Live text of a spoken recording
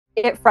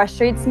It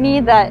frustrates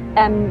me that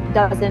M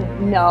doesn't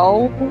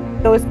know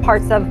those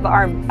parts of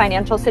our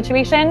financial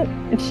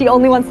situation. She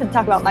only wants to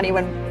talk about money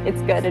when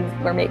it's good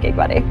and we're making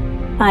money.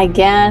 I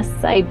guess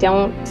I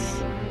don't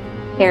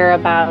care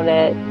about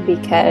it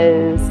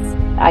because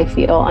I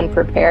feel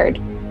unprepared,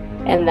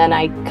 and then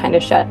I kind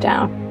of shut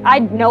down. I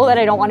know that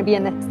I don't want to be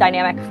in this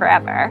dynamic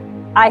forever.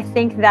 I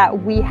think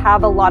that we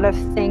have a lot of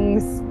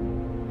things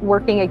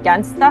working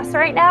against us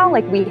right now.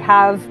 Like, we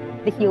have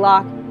the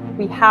HELOC,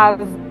 we have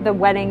the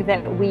wedding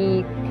that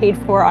we paid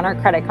for on our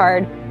credit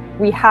card,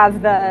 we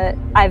have the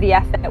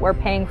IVF that we're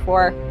paying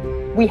for.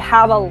 We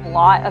have a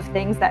lot of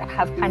things that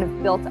have kind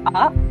of built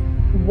up.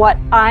 What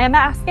I am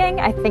asking,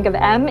 I think, of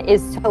M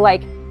is to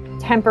like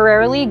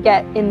temporarily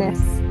get in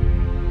this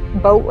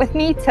boat with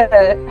me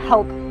to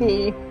help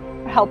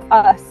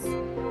us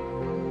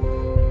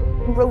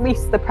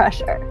release the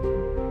pressure.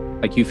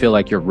 Like, you feel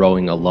like you're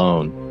rowing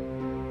alone.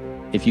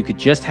 If you could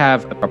just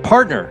have a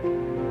partner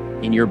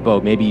in your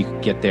boat, maybe you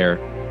could get there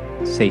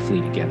safely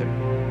together.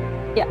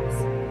 Yes.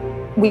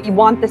 We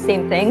want the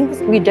same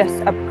things. We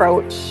just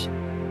approach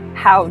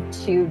how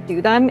to do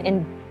them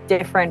in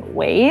different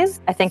ways.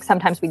 I think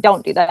sometimes we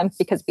don't do them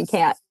because we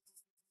can't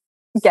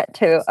get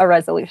to a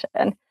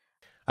resolution.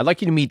 I'd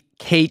like you to meet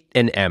Kait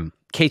and M.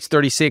 Kait's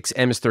 36,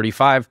 M is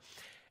 35.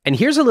 And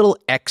here's a little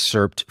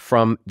excerpt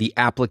from the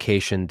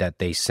application that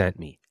they sent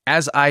me.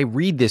 As I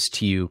read this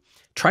to you,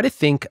 try to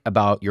think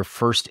about your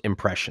first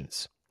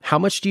impressions. How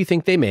much do you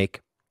think they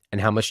make, and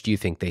how much do you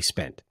think they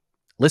spend?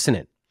 Listen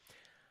in.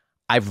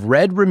 I've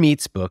read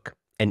RAMIT'S book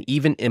and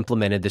even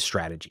implemented the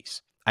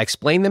strategies. I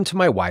explain them to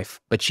my wife,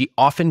 but she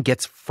often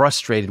gets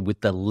frustrated with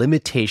the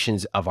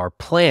limitations of our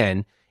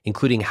plan,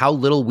 including how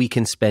little we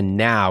can spend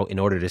now in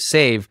order to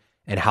save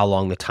and how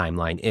long the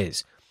timeline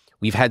is.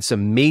 We've had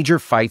some major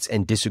fights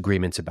and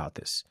disagreements about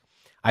this.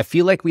 I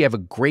feel like we have a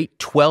great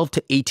 12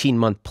 to 18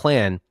 month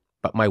plan,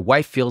 but my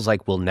wife feels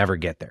like we'll never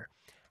get there.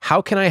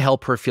 How can I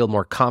help her feel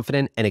more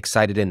confident and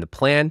excited in the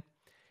plan?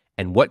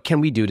 And what can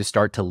we do to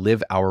start to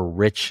live our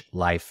rich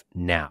life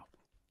now?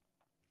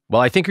 Well,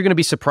 I think you're going to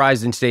be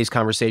surprised in today's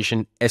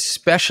conversation,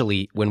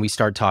 especially when we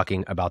start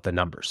talking about the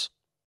numbers.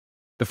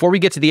 Before we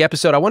get to the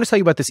episode, I want to tell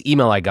you about this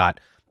email I got.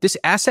 This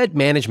asset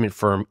management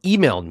firm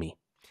emailed me,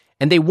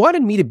 and they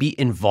wanted me to be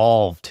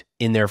involved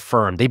in their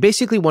firm. They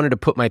basically wanted to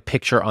put my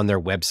picture on their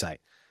website.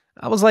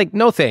 I was like,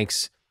 no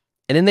thanks.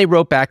 And then they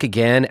wrote back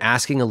again,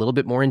 asking a little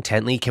bit more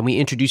intently, can we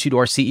introduce you to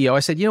our CEO?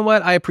 I said, you know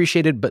what? I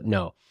appreciate it, but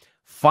no.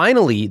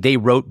 Finally, they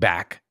wrote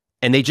back,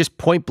 and they just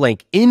point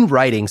blank in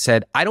writing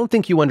said, I don't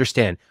think you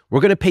understand.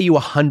 We're going to pay you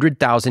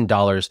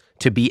 $100,000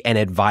 to be an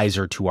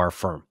advisor to our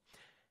firm.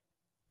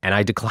 And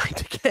I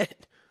declined again.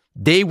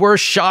 They were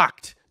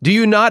shocked. Do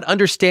you not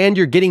understand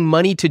you're getting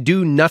money to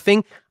do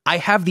nothing? I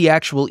have the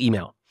actual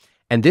email.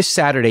 And this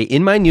Saturday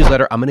in my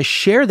newsletter, I'm going to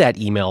share that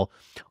email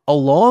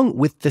along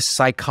with the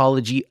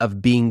psychology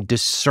of being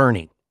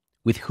discerning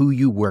with who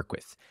you work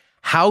with,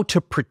 how to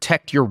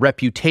protect your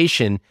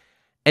reputation,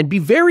 and be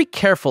very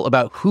careful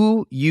about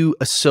who you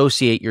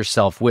associate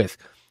yourself with.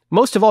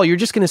 Most of all, you're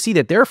just going to see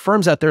that there are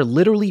firms out there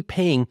literally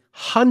paying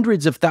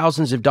hundreds of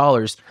thousands of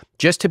dollars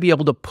just to be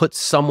able to put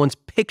someone's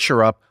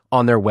picture up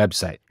on their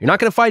website. You're not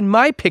going to find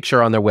my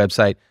picture on their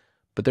website,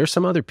 but there's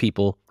some other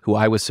people who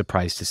I was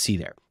surprised to see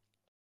there.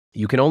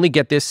 You can only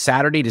get this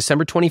Saturday,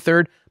 December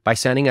 23rd by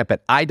signing up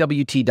at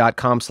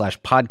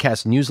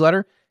iwt.com/podcast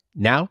newsletter.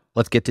 Now,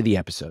 let's get to the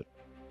episode.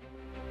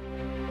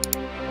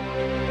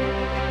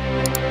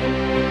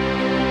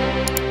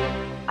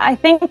 I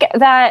think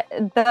that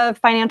the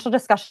financial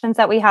discussions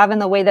that we have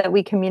and the way that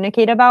we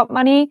communicate about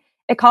money,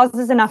 it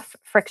causes enough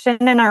friction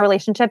in our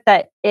relationship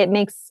that it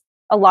makes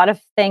a lot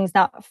of things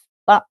not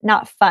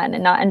fun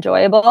and not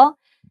enjoyable.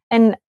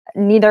 And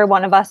neither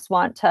one of us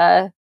want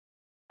that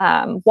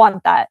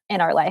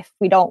in our life.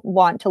 We don't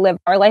want to live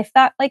our life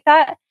like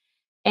that.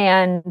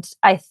 And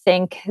I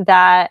think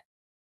that,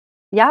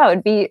 yeah, it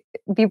would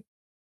be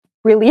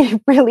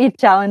really, really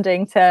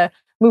challenging to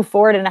move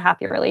forward in a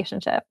happy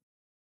relationship.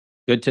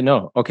 Good to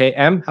know. Okay,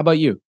 Em, how about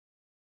you?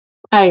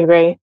 I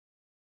agree.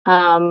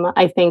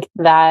 I think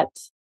that,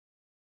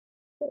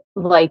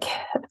 like,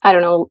 I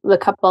don't know, the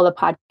couple of the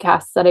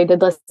podcasts that I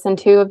did listen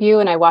to of you,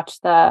 and I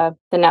watched the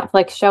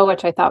Netflix show,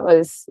 which I thought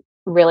was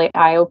really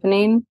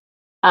eye-opening.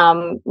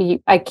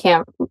 I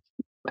can't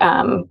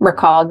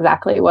recall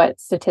exactly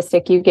what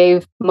statistic you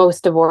gave.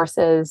 Most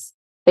divorces,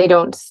 they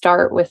don't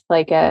start with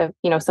like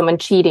someone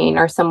cheating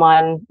or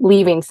someone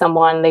leaving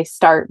someone. They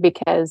start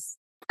because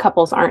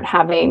couples aren't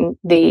having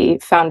the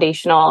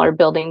foundational or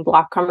building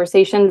block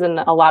conversations. And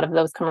a lot of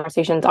those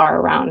conversations are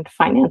around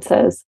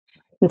finances.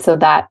 And so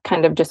that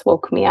kind of just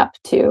woke me up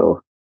to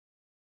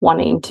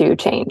wanting to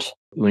change.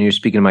 When you're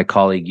speaking to my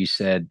colleague, you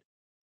said,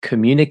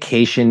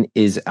 communication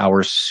is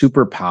our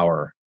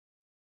superpower,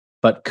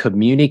 but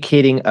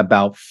communicating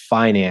about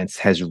finance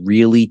has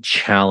really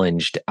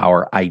challenged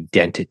our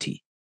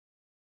identity.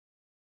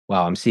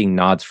 Wow, I'm seeing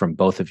nods from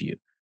both of you.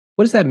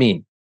 What does that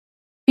mean?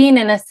 Being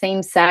in a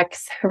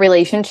same-sex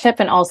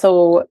relationship, and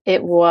also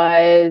it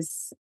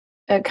was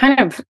a kind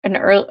of an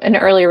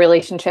early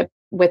relationship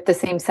with the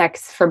same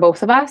sex for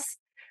both of us,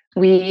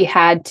 we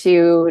had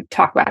to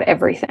talk about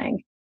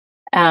everything.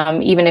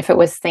 Even if it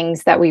was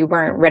things that we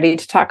weren't ready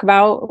to talk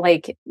about,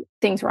 like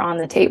things were on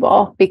the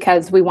table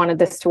because we wanted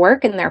this to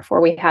work. And therefore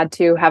we had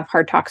to have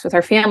hard talks with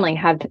our family,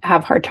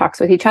 have hard talks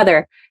with each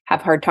other,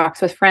 have hard talks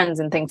with friends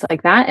and things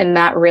like that. And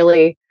that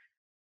really,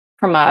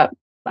 from a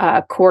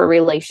core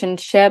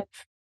relationship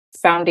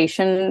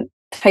foundation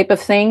type of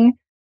thing,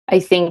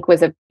 I think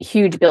was a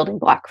huge building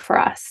block for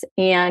us.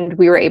 And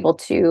we were able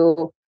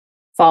to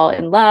fall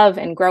in love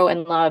and grow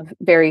in love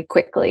very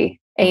quickly.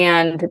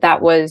 And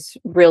that was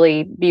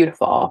really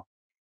beautiful.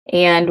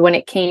 And when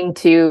it came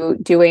to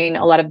doing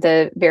a lot of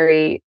the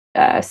very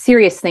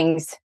serious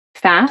things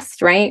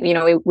fast, right? You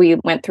know, we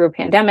went through a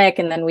pandemic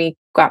and then we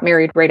got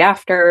married right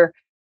after.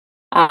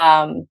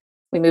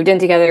 We moved in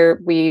together.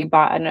 We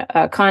bought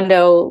a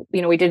condo.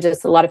 You know, we did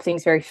just a lot of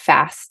things very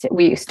fast.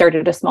 We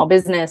started a small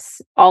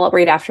business all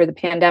right after the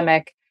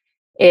pandemic.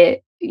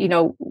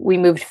 We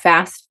moved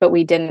fast, but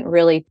we didn't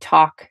really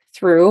talk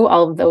through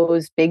all of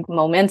those big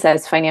moments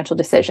as financial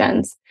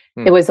decisions.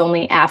 It was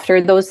only after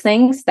those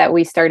things that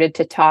we started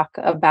to talk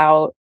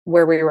about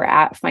where we were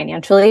at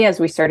financially, as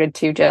we started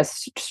to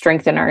just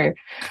strengthen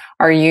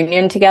our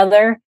union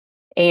together.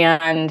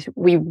 And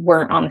we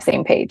weren't on the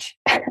same page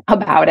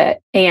about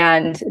it.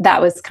 And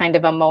that was kind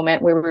of a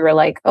moment where we were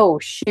like, oh,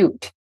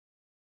 shoot,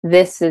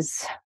 this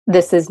is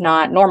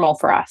not normal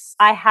for us.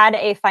 I had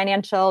a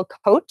financial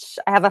coach.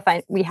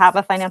 We have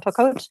a financial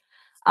coach.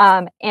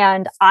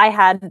 And I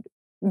had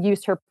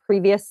used her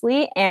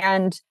previously.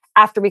 And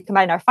after we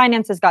combined our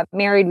finances, got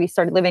married, we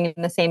started living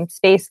in the same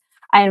space.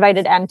 I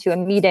invited Em to a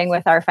meeting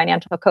with our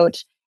financial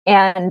coach.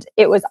 And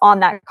it was on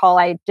that call,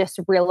 I just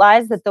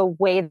realized that the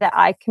way that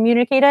I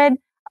communicated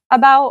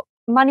about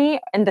money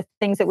and the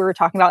things that we were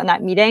talking about in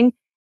that meeting,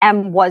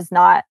 Em was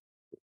not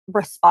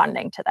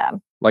responding to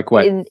them. Like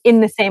what?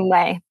 In the same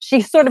way.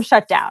 She sort of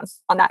shut down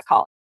on that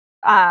call.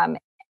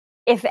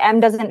 If Em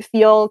doesn't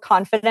feel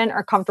confident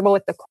or comfortable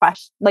with the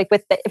question,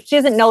 if she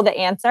doesn't know the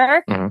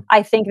answer,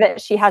 I think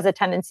that she has a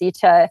tendency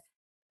to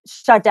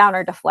shut down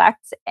or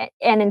deflect.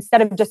 And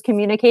instead of just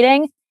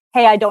communicating,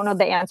 hey, I don't know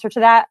the answer to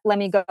that, let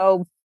me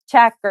go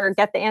check or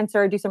get the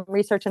answer, do some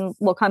research, and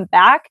we'll come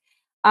back.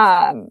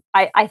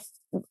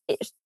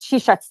 She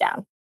shuts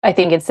down. I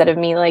think instead of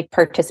me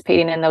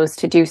participating in those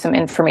to do some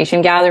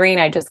information gathering,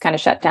 I just kind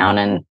of shut down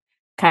and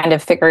kind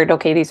of figured,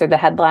 okay, these are the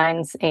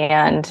headlines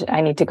and I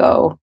need to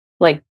go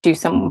do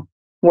some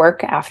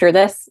work after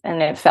this.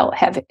 And it felt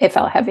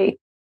heavy.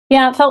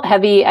 Yeah, it felt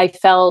heavy. I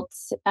felt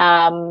this is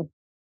going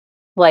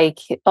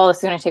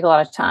to take a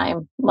lot of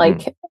time.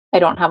 I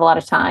don't have a lot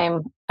of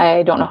time.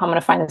 I don't know how I'm going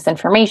to find this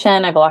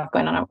information. I have a lot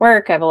going on at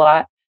work. I have a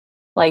lot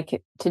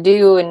to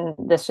do. And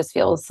this just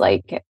feels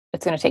like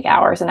it's going to take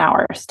hours and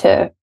hours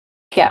to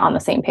get on the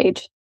same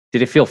page.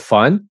 Did it feel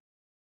fun?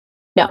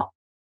 No.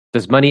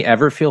 Does money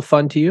ever feel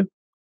fun to you?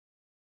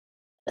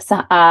 So,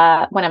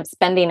 when I'm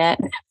spending it.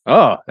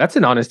 Oh, that's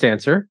an honest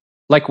answer.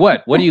 Like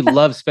what? What do you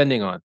love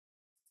spending on?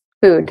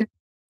 Food.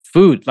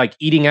 Food, like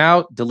eating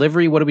out,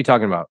 delivery? What are we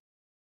talking about?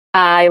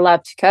 I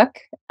love to cook.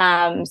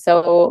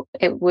 So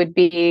it would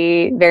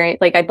be very,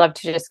 I'd love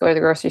to just go to the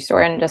grocery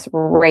store and just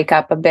rake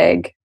up a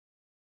big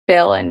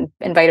bill and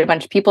invite a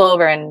bunch of people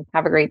over and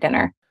have a great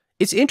dinner.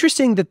 It's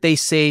interesting that they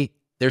say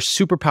their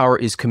superpower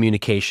is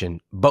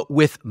communication, but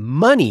with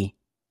money,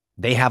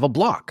 they have a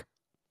block.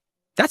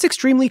 That's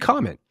extremely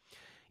common.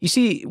 You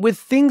see, with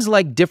things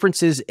like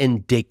differences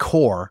in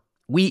decor,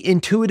 we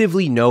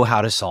intuitively know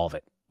how to solve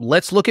it.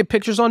 Let's look at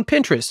pictures on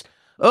Pinterest.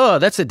 Oh,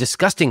 that's a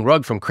disgusting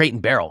rug from Crate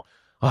and Barrel.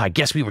 Oh, I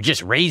guess we were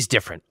just raised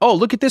different. Oh,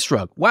 look at this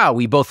rug. Wow,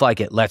 we both like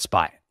it. Let's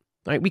buy it.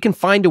 All right, we can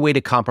find a way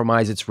to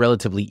compromise. It's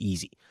relatively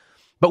easy.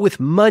 But with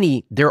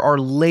money, there are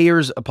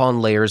layers upon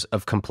layers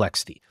of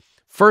complexity.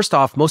 First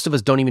off, most of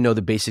us don't even know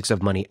the basics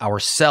of money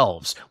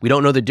ourselves. We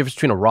don't know the difference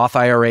between a Roth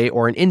IRA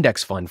or an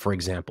index fund, for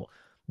example.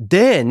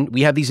 Then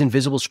we have these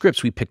invisible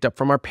scripts we picked up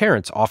from our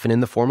parents, often in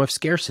the form of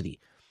scarcity.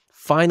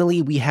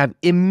 Finally, we have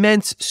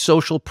immense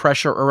social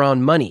pressure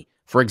around money,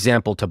 for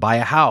example, to buy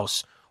a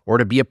house or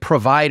to be a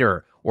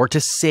provider or to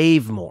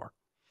save more.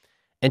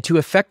 And to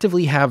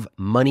effectively have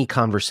money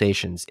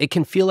conversations, it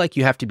can feel like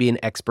you have to be an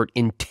expert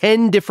in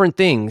 10 different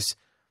things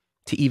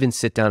to even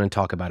sit down and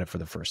talk about it for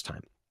the first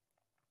time.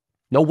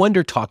 No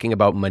wonder talking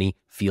about money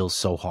feels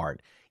so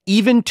hard,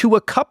 even to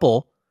a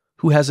couple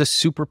who has a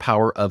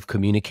superpower of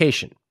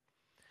communication.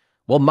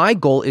 Well, my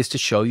goal is to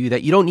show you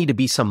that you don't need to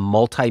be some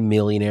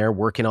multimillionaire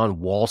working on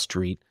Wall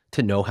Street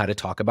to know how to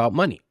talk about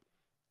money.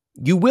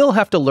 You will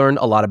have to learn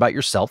a lot about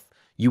yourself.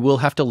 You will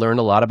have to learn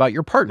a lot about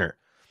your partner.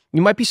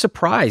 You might be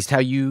surprised how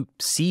you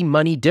see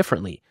money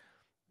differently.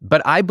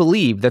 But I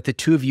believe that the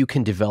two of you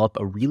can develop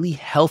a really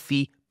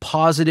healthy,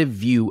 positive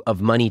view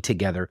of money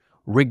together,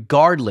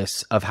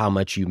 regardless of how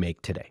much you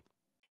make today.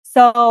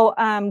 So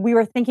we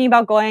were thinking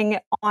about going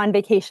on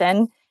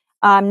vacation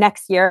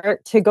next year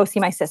to go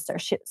see my sister.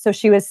 So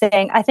she was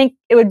saying, I think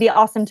it would be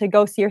awesome to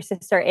go see your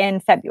sister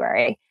in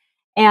February.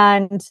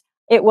 And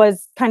it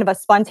was kind of a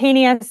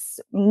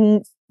spontaneous,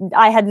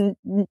 I hadn't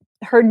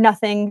heard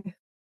nothing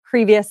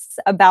previous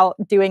about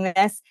doing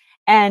this.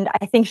 And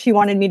I think she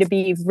wanted me to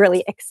be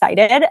really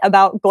excited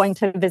about going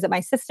to visit my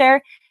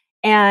sister.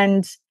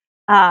 And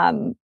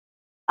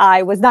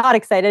I was not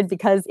excited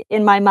because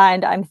in my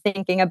mind, I'm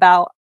thinking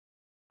about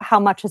how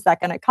much is that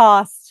going to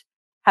cost?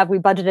 Have we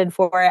budgeted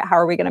for it? How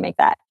are we going to make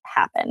that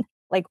happen?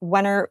 Like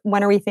when are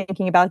we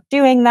thinking about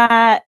doing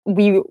that?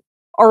 We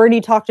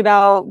already talked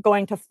about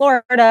going to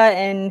Florida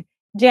in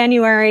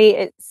January.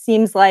 It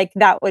seems like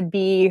that would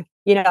be,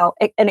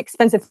 an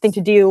expensive thing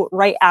to do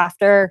right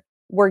after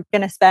we're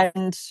going to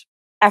spend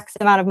X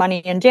amount of money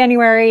in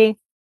January.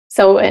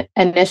 So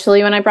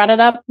initially when I brought it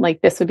up,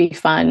 like this would be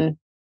fun.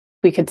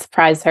 We could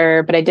surprise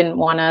her, but I didn't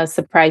want to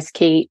surprise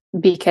Kait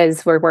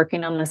because we're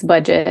working on this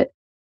budget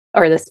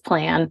or this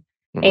plan.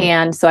 Mm-hmm.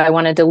 And so I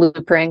wanted to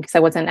loop her in because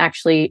I wasn't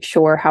actually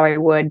sure how I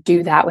would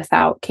do that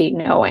without Kait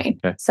knowing.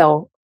 Okay.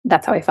 So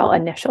that's how I felt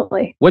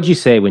initially. What'd you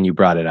say when you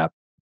brought it up?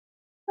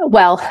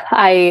 Well,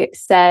 I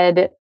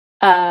said,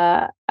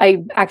 I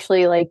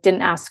actually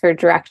didn't ask her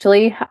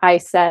directly. I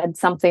said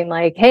something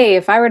like, hey,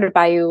 if I were to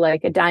buy you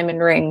like a diamond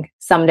ring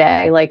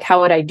someday, like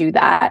how would I do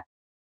that?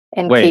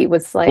 And Kait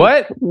was like,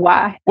 what?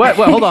 Why? What?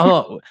 Hold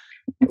on.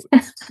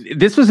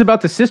 This was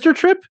about the sister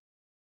trip?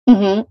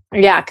 Mm-hmm.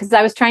 Yeah, because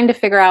I was trying to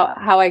figure out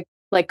how I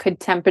could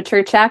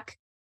temperature check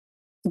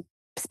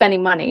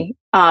spending money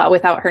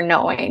without her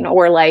knowing,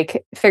 or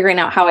figuring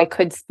out how I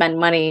could spend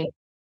money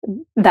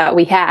that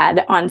we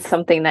had on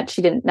something that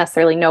she didn't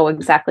necessarily know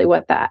exactly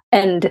what the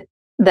end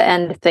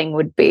thing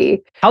would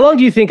be. How long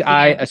do you think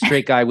a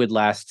straight guy, would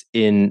last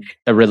in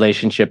a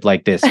relationship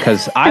like this?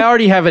 Because I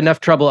already have enough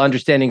trouble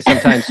understanding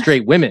sometimes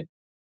straight women.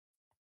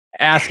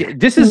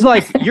 This is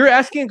like you're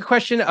asking a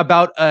question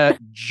about a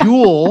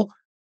jewel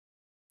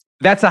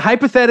that's a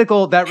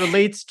hypothetical that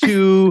relates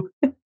to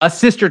a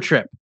sister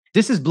trip.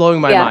 This is blowing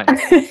my mind.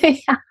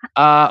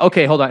 Yeah.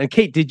 Okay, hold on. And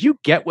Kait, did you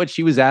get what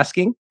she was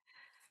asking?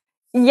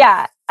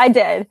 Yeah, I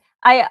did.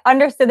 I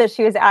understood that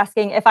she was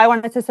asking if I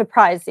wanted to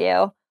surprise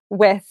you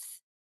with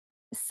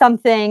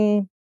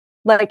something,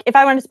 like if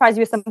I wanted to surprise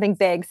you with something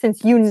big,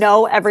 since you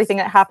know everything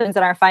that happens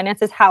in our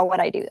finances, how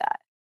would I do that?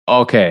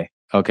 Okay.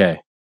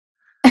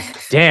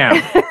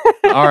 Damn.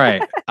 All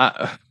right.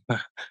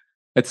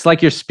 It's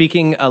like you're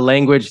speaking a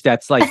language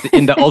that's like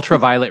in the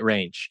ultraviolet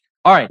range.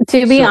 All right.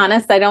 To be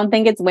honest, I don't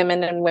think it's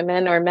women and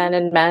women or men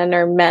and men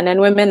or men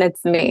and women.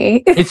 It's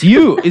me. It's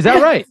you. Is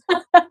that right?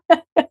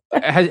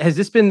 Has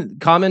this been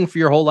common for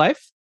your whole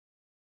life?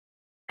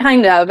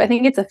 Kind of. I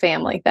think it's a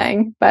family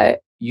thing,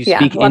 but you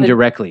speak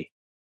indirectly.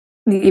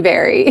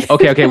 Very.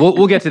 Okay.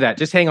 We'll get to that.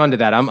 Just hang on to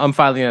that. I'm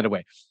filing that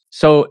away.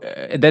 So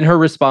then her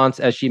response,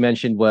 as she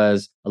mentioned,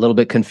 was a little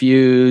bit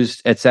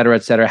confused, et cetera,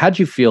 et cetera. How'd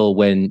you feel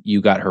when you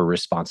got her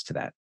response to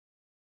that?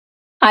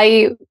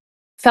 I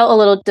felt a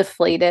little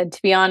deflated,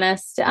 to be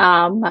honest,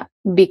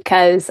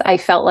 because I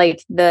felt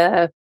like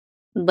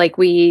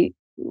we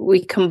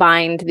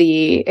combined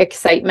the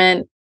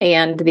excitement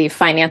and the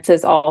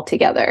finances all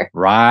together.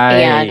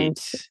 Right.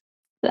 And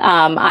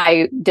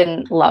I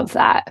didn't love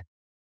that.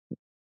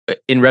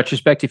 In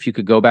retrospect, if you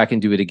could go back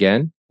and do it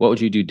again, what would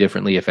you do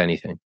differently, if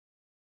anything?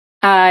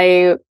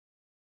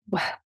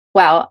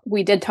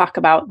 We did talk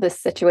about this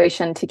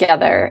situation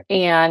together,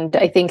 and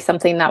I think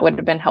something that would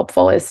have been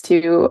helpful is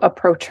to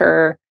approach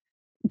her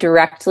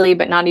directly,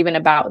 but not even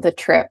about the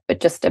trip,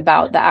 but just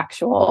about the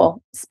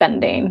actual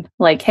spending.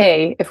 Like,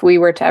 hey, if we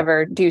were to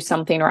ever do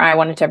something, or I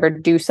wanted to ever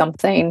do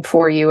something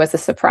for you as a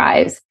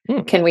surprise,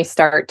 can we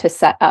start to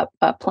set up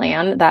a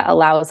plan that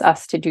allows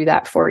us to do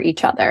that for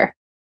each other?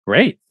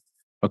 Great.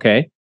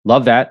 Okay.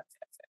 Love that.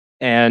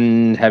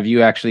 And have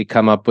you actually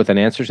come up with an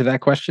answer to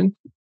that question?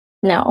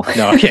 No.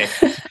 Okay.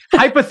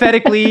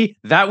 Hypothetically,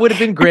 that would have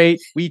been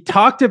great. We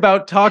talked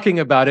about talking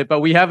about it, but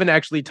we haven't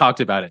actually talked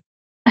about it.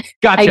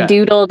 Gotcha. I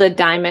doodled a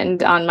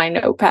diamond on my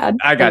notepad.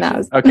 I got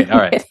you. Okay. All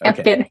right.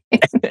 Okay.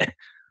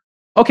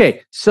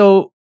 Okay.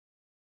 So,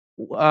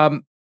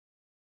 are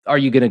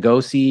you going to go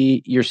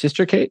see your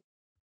sister, Kait?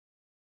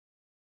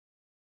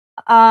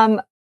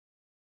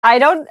 I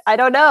don't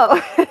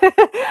know.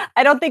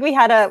 I don't think we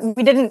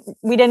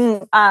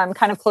didn't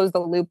kind of close the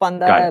loop on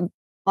the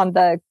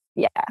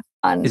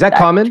Is that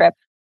common trip?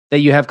 That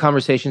you have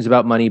conversations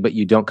about money, but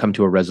you don't come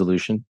to a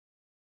resolution?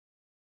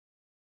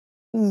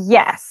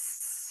 Yes.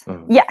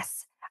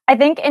 Yes. I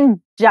think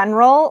in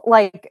general,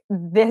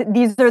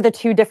 these are the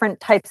two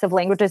different types of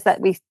languages that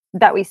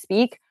we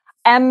speak.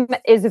 M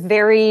is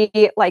very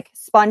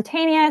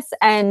spontaneous,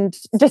 and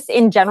just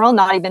in general,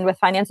 not even with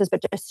finances,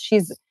 but just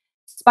she's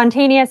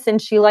spontaneous,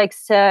 and she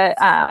likes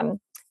to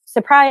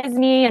surprise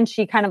me, and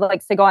she kind of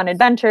likes to go on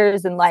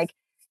adventures and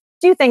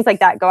do things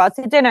like that, go out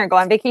to dinner, go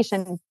on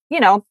vacation,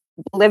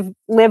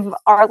 live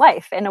our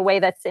life in a way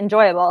that's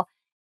enjoyable.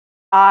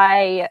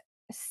 I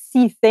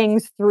see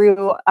things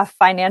through a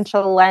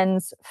financial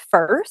lens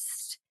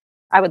first.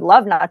 I would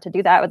love not to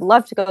do that. I would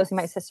love to go see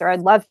my sister. I'd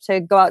love to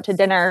go out to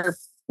dinner,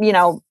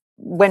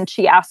 when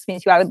she asks me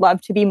to. I would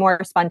love to be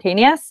more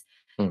spontaneous.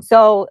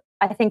 So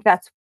I think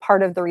that's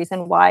part of the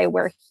reason why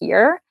we're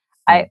here.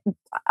 I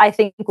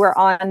think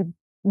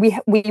we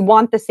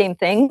want the same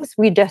things.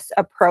 We just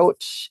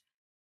approach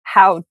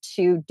how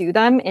to do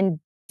them in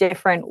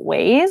different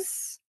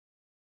ways.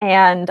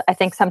 And I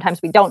think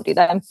sometimes we don't do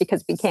them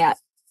because we can't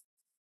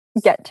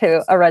get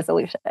to a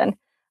resolution.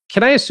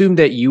 Can I assume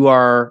that you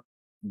are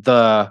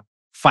the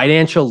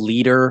financial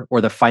leader or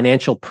the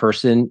financial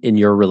person in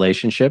your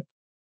relationship?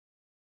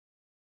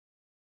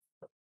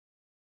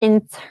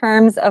 In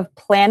terms of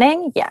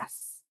planning,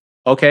 yes.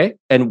 Okay.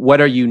 And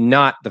what are you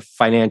not the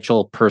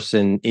financial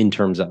person in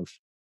terms of?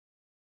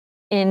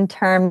 In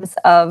terms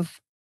of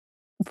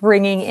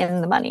bringing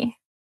in the money.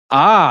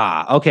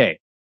 Ah, okay.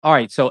 All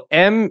right. So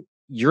M,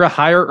 you're a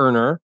higher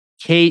earner.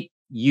 Kait,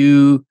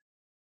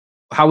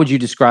 how would you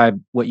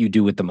describe what you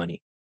do with the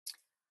money?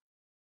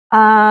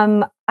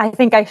 I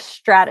think I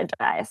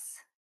strategize.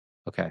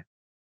 Okay.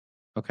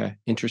 Okay.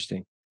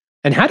 Interesting.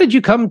 And how did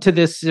you come to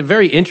this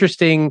very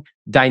interesting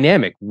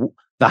dynamic?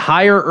 The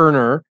higher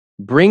earner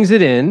brings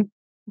it in.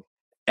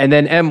 And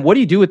then M, what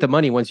do you do with the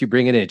money once you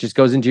bring it in? It just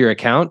goes into your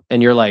account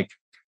and you're like,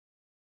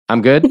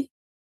 I'm good.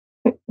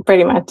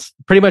 Pretty much.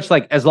 Pretty much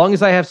like, as long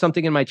as I have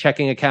something in my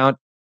checking account,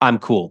 I'm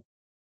cool.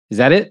 Is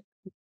that it?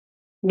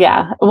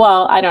 Yeah.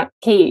 Well,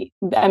 Kait,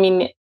 I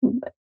mean,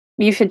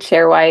 you should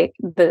share why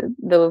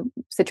the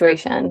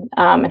situation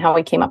and how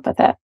we came up with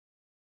it.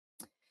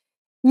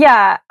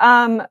 Yeah.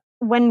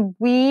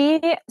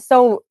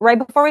 So right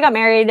before we got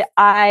married,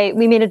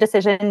 we made a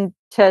decision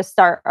to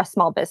start a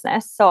small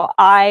business. So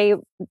I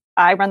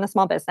run the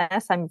small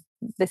business. I'm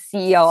the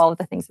CEO, all of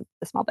the things of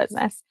the small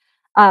business.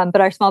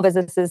 But our small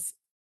business is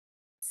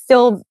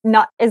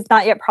not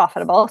yet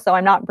profitable. So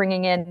I'm not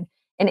bringing in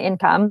an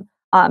income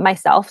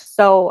myself.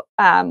 So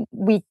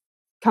we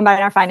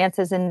combine our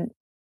finances, and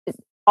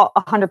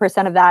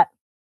 100% of that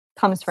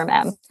comes from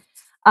M.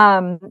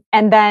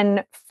 And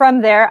then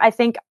from there, I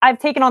think I've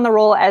taken on the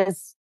role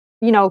as,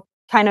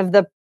 kind of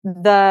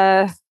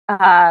the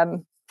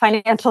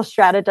financial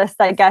strategist,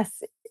 I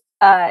guess,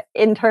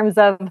 in terms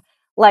of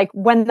like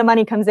when the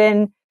money comes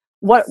in,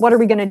 what are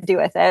we going to do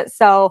with it?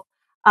 So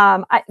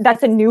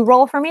that's a new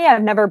role for me.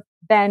 I've never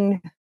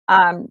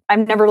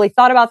really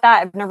thought about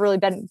that. I've never really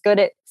been good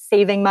at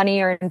saving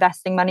money or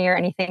investing money or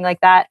anything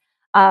like that.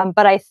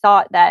 But I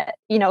thought that,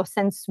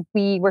 since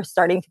we were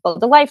starting to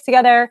build a life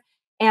together,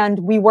 and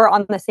we are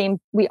on the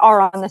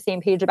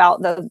same page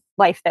about the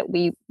life that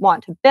we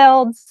want to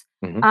build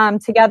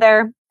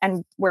together,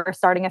 and we're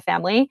starting a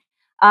family,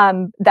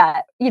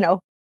 that,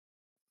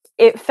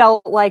 it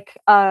felt like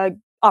a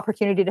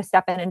opportunity to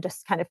step in and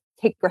just kind of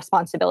take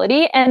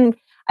responsibility. And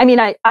I mean,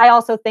 I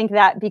also think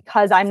that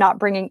because I'm not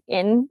bringing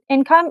in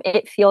income,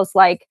 it feels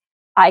like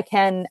I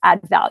can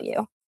add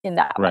value in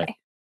that way.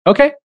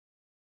 Okay.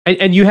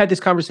 And you had this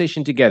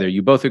conversation together.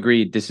 You both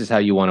agreed this is how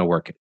you want to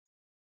work it.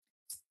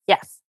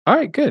 Yes. All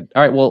right, good.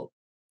 All right, well,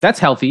 that's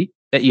healthy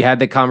that you had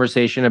the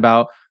conversation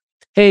about,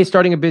 hey,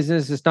 starting a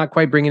business is not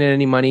quite bringing in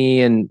any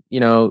money, and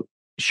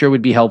sure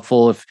would be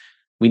helpful if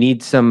we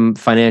need some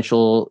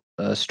financial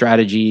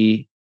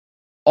strategy.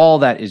 All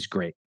that is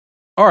great.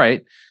 All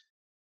right.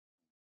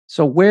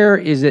 So where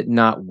is it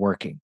not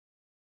working?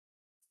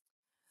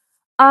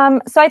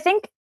 So I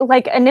think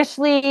like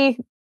initially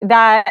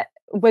that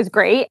was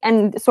great,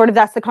 and sort of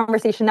that's the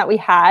conversation that we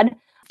had.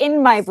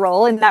 In that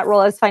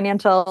role as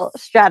financial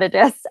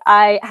strategist,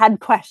 I had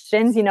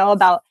questions,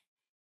 about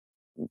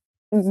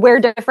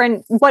what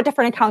different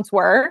accounts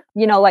were,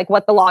 like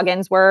what the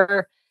logins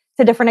were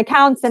to different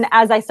accounts. And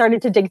as I started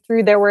to dig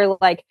through, there were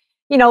like,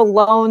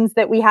 loans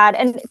that we had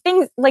and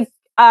things like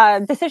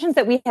decisions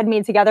that we had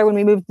made together when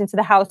we moved into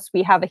the house.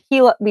 We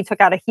took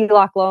out a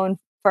HELOC loan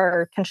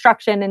for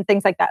construction and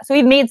things like that. So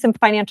we've made some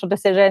financial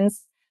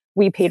decisions.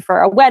 We paid for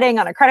a wedding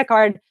on a credit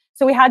card.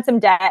 So we had some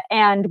debt,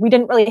 and we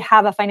didn't really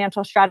have a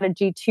financial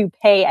strategy to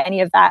pay any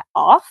of that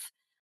off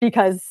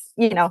because,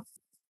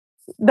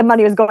 the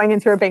money was going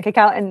into our bank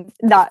account and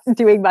not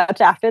doing much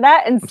after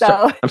that. And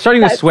I'm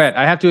starting to sweat.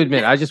 I have to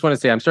admit, I just want to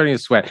say I'm starting to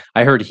sweat.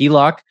 I heard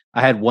HELOC.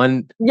 I had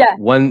one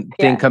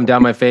thing come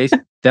down my face.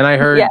 Then I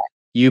heard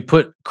you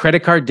put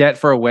credit card debt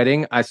for a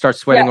wedding. I start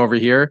sweating over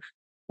here.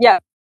 Yeah.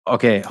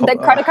 Okay. The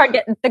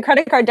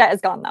credit card debt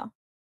is gone though.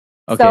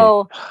 Okay.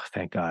 So,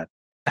 thank God.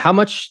 How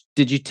much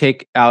did you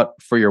take out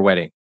for your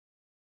wedding?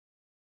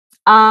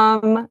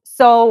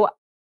 So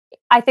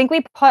I think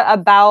we put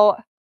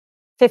about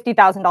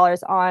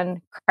 $50,000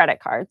 on credit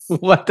cards.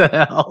 What the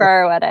hell? For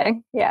our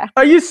wedding. Yeah.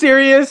 Are you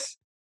serious?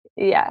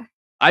 Yeah.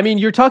 I mean,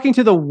 you're talking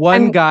to the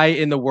one guy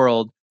in the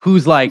world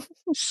who's like,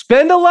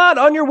 spend a lot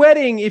on your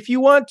wedding if you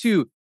want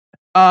to.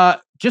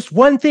 Just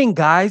one thing,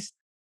 guys.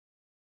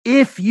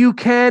 If you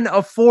can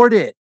afford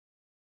it.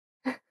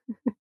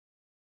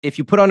 If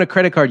you put on a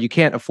credit card, you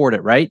can't afford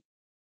it, right?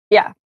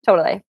 Yeah,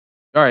 totally.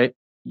 All right.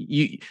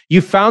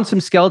 You found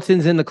some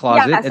skeletons in the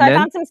closet. Yeah, so I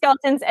found some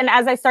skeletons, and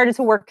as I started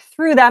to work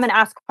through them and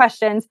ask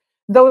questions,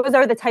 those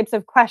are the types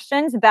of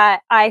questions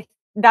that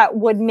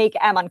would make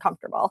M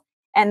uncomfortable,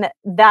 and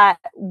that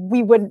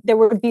there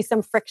would be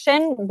some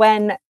friction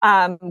when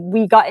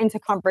we got into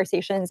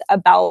conversations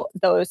about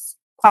those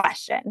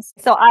questions.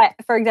 So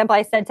for example,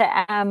 I said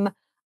to M,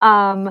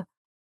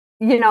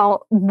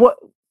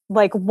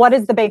 what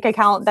is the bank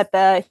account that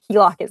the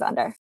HELOC is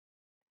under?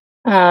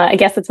 I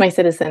guess it's my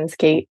citizens,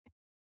 Kate.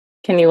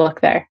 Can you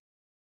look there?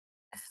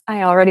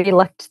 I already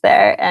looked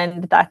there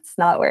and that's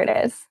not where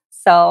it is.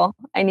 So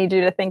I need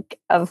you to think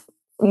of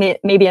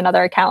maybe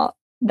another account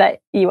that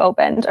you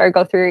opened, or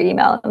go through your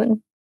email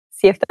and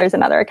see if there's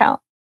another account.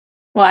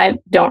 Well, I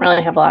don't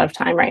really have a lot of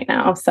time right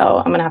now, so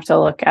I'm going to have to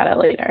look at it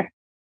later.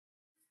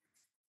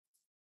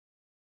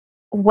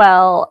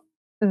 Well,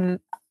 I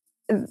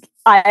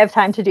have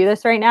time to do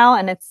this right now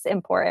and it's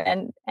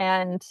important.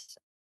 And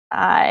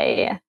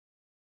I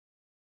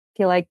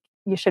feel like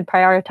you should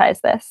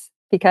prioritize this,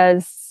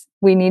 because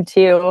we need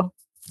to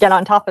get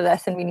on top of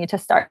this and we need to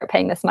start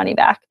paying this money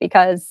back,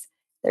 because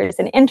there's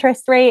an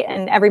interest rate,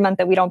 and every month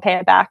that we don't pay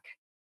it back,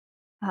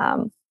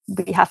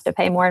 we have to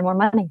pay more and more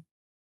money.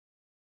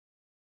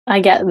 I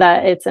get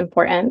that it's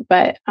important,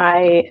 but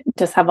I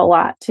just have a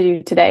lot to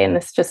do today, and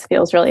this just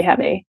feels really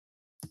heavy.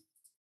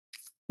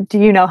 Do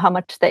you know how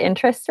much the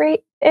interest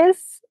rate is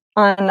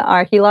on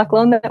our HELOC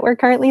loan that we're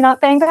currently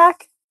not paying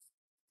back?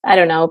 I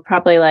don't know,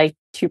 probably like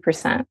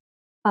 2%.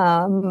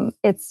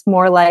 It's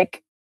more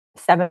like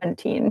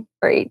 17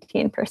 or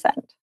 18%.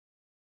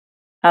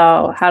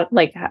 Oh,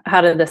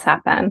 how did this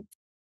happen?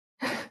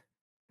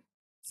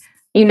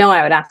 You know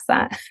I would ask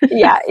that.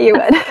 Yeah, you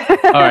would.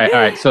 All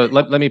right. So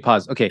let me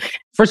pause. Okay.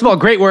 First of all,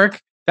 great work.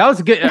 That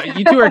was good.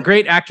 You two are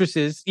great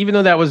actresses, even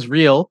though that was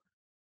real.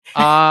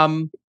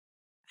 How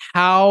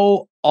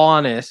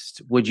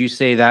honest would you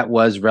say that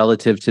was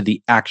relative to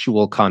the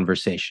actual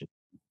conversation?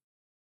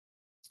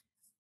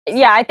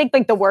 Yeah, I think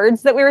like the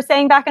words that we were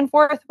saying back and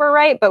forth were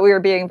right, but we were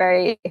being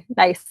very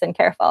nice and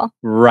careful.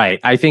 Right.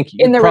 I think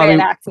in the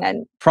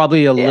reenactment,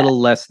 probably a little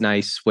less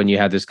nice when you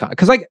had this,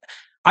 because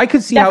I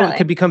could see how it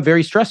could become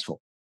very stressful.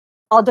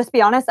 I'll just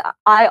be honest.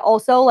 I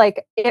also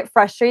it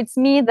frustrates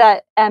me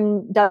that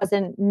M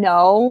doesn't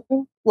know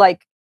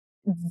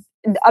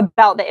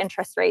about the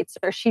interest rates,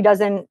 or she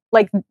doesn't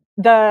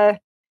the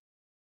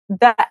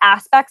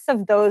aspects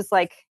of those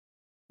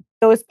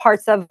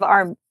parts of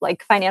our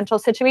financial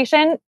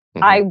situation.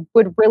 Mm-hmm. I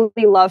would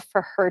really love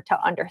for her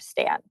to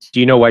understand.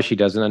 Do you know why she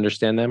doesn't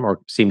understand them or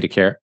seem to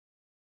care?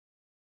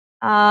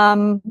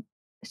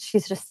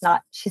 She's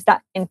not.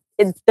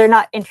 They're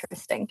not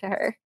interesting to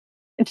her.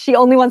 And she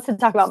only wants to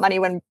talk about money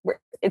when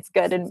it's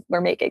good and we're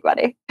making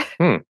money.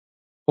 Well,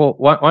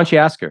 why don't you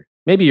ask her?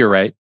 Maybe you're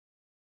right.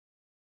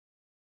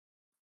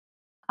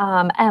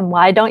 And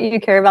why don't you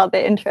care about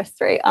the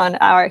interest rate on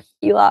our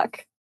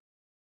HELOC?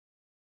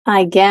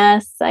 I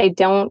guess I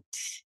don't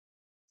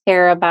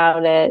care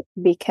about it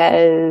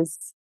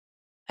because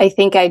I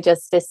think I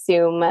just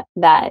assume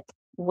that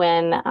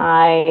when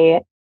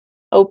I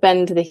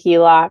opened the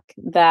HELOC,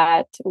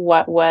 that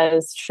what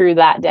was true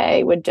that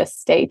day would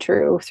just stay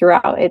true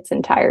throughout its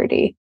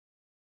entirety.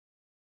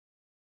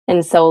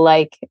 And so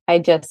I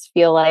just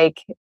feel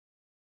like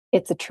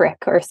it's a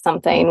trick or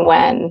something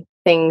when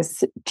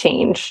things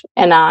change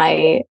and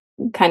I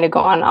kind of go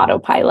on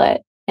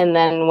autopilot. And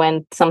then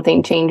when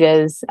something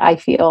changes, I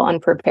feel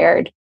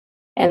unprepared.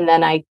 And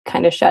then I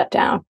kind of shut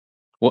down.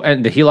 Well,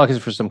 and the HELOC is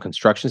for some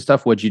construction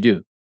stuff. What'd you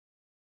do?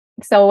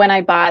 So when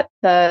I bought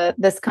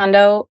this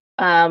condo,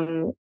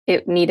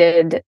 it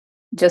needed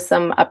just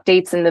some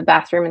updates in the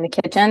bathroom and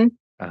the kitchen.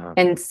 Uh-huh.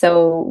 And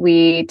so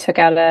we took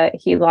out a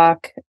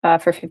HELOC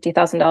for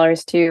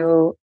 $50,000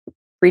 to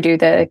redo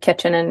the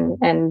kitchen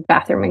and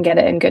bathroom and get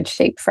it in good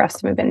shape for us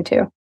to move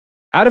into.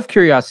 Out of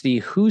curiosity,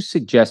 who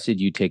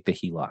suggested you take the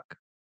HELOC?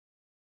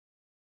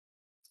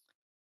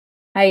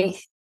 I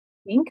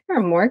think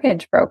our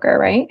mortgage broker,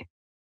 right?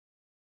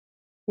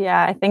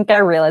 Yeah, I think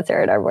our realtor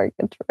and our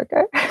mortgage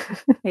broker.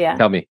 Yeah.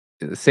 Tell me.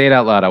 Say it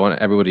out loud. I want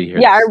everybody to hear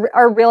this.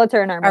 Our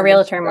realtor and our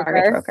realtor and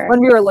mortgage broker. When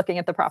we were looking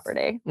at the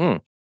property.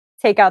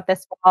 Take out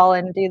this wall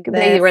and do this.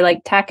 They were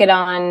tack it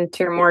on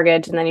to your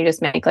mortgage and then you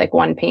just make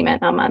one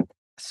payment a month.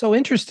 So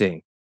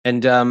interesting.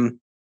 And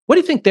what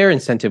do you think their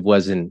incentive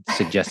was in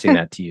suggesting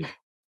that to you?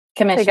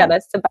 Commission. To get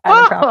us to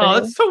buy the property. Oh,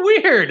 that's so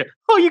weird.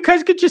 Oh, you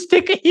guys could just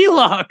take a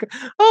HELOC.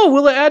 Oh,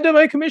 will it add to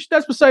my commission?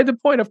 That's beside the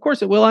point. Of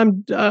course it will.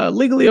 I'm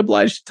legally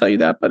obliged to tell you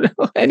that. But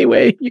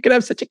anyway, you can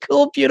have such a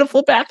cool,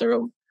 beautiful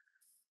bathroom.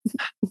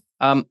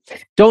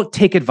 Don't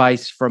take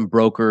advice from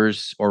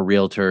brokers or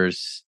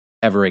realtors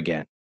ever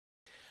again.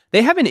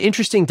 They have an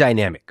interesting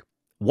dynamic.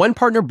 One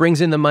partner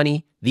brings in the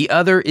money, the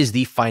other is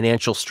the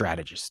financial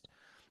strategist.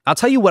 I'll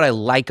tell you what I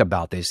like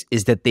about this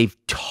is that they've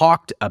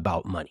talked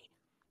about money.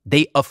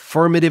 They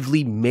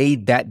affirmatively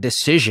made that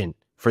decision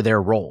for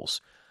their roles.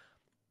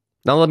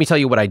 Now, let me tell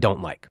you what I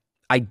don't like.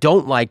 I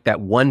don't like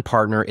that one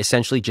partner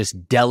essentially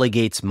just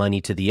delegates money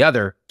to the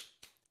other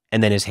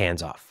and then is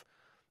hands off.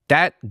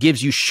 That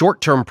gives you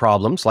short-term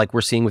problems like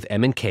we're seeing with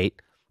Em and Kait,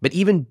 but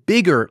even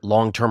bigger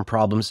long-term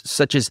problems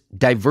such as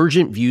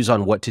divergent views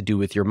on what to do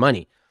with your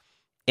money.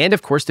 And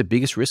of course, the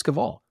biggest risk of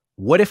all,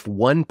 what if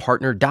one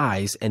partner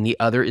dies and the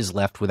other is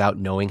left without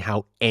knowing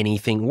how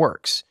anything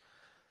works?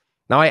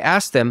 Now, I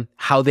asked them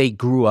how they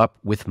grew up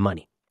with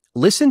money.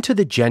 Listen to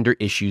the gender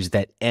issues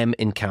that Em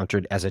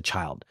encountered as a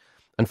child.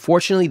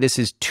 Unfortunately, this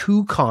is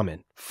too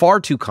common, far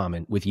too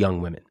common with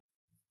young women.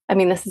 I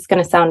mean, this is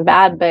going to sound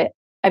bad, but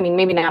I mean,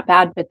 maybe not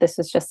bad, but this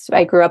is just,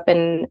 I grew up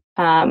in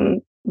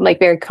like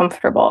very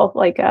comfortable,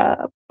 like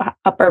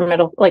upper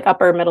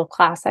middle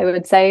class, I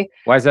would say.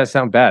 Why does that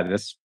sound bad?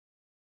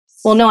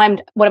 Well, no,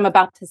 what I'm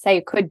about to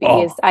say could be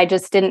is I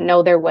just didn't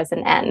know there was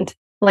an end.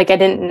 Like, I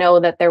didn't know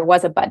that there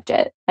was a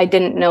budget. I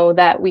didn't know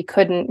that we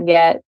couldn't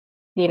get,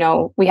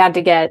 we had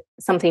to get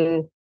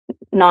something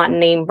not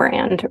name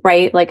brand,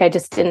 right? Like, I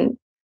just didn't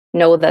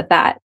know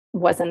that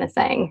wasn't a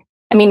thing.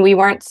 I mean, we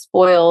weren't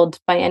spoiled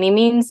by any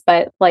means,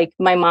 but like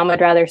my mom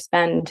would rather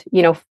spend,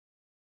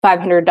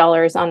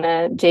 $500 on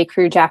a J.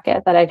 Crew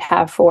jacket that I'd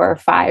have for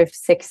 5,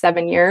 6,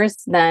 7 years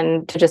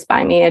than to just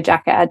buy me a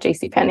jacket at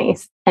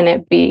JCPenney's and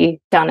it be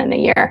done in a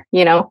year.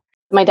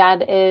 My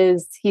dad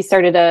he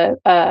started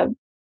a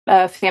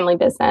family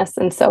business.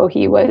 And so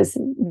he was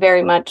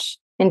very much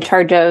in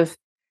charge of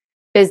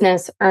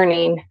business,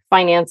 earning,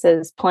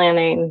 finances,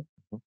 planning,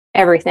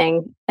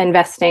 everything,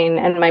 investing.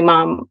 And my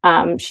mom,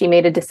 she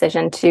made a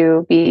decision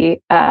to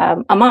be a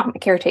mom, a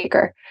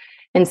caretaker.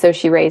 And so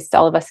she raised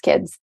all of us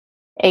kids.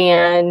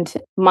 And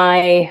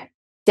my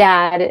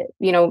dad,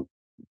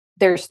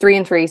 there's 3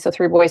 and 3, so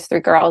 3 boys, 3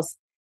 girls.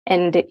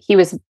 And he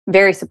was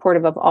very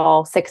supportive of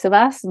all 6 of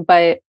us,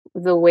 but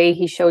the way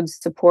he showed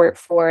support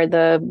for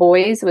the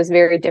boys was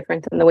very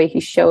different than the way he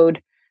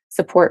showed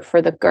support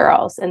for the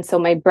girls. And so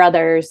my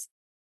brothers,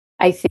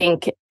 I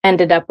think,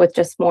 ended up with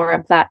just more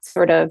of that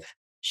sort of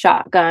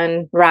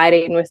shotgun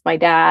riding with my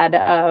dad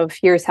of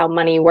here's how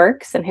money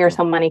works and here's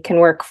how money can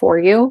work for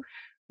you,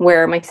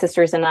 where my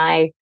sisters and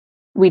I,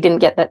 we didn't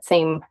get that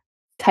same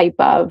type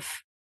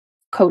of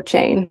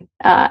coaching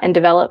and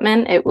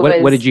development. It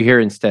was what did you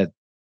hear instead?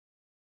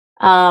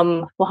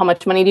 Well, how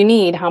much money do you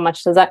need? How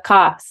much does that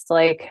cost?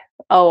 Like,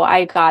 oh,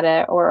 I got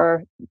it.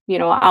 Or,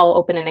 I'll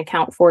open an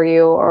account for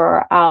you,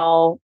 or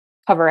I'll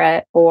cover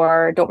it,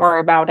 or don't worry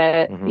about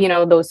it.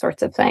 Mm-hmm. Those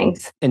sorts of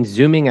things. And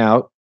zooming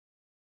out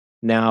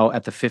now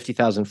at the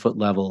 50,000 foot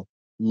level,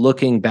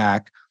 looking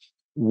back,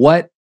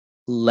 what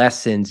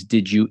lessons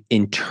did you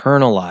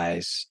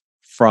internalize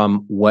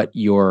from what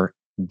your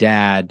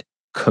dad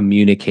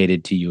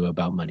communicated to you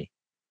about money?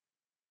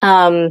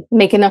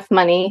 Make enough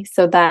money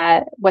so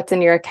that what's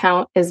in your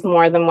account is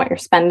more than what you're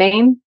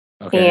spending.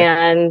 Okay.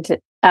 And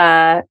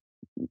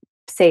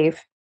save,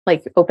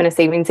 like open a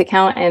savings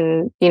account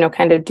and,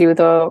 kind of do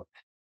the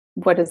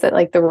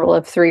rule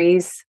of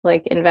 3s,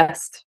 like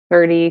invest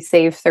 30,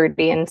 save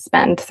 30 and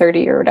spend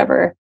 30 or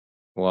whatever.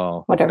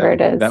 Wow. Whatever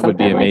it is. That would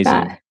be amazing.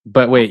 Like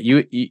but wait,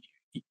 you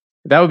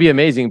that would be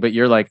amazing, but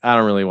you're like, I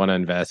don't really want to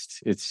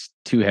invest. It's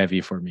too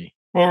heavy for me.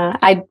 Yeah.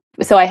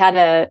 So I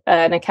had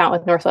an account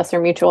with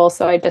Northwestern Mutual.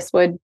 So I just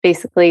would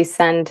basically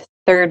send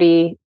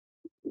 30%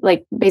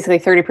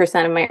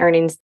 of my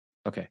earnings.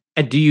 Okay.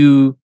 And do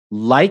you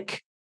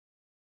like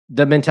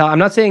the mentality? I'm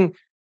not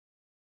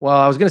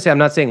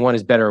saying one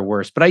is better or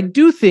worse, but I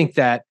do think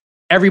that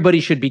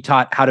everybody should be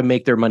taught how to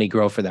make their money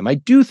grow for them. I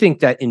do think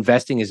that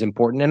investing is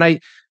important. And I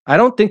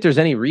don't think there's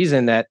any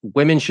reason that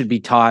women should be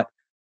taught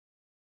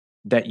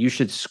that you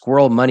should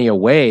squirrel money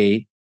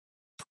away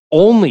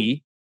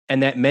only,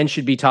 and that men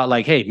should be taught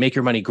like, hey, make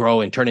your money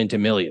grow and turn into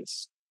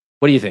millions.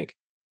 What do you think?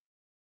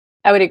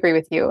 I would agree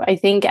with you. I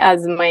think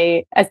as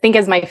my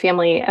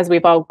family, as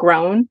we've all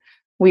grown,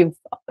 we've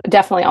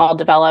definitely all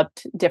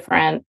developed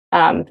different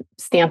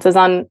stances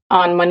on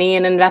money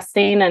and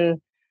investing.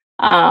 And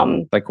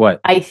like what?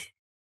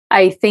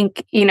 I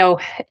think,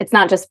 it's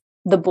not just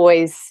the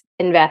boys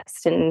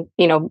invest and,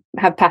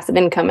 have passive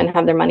income and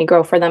have their money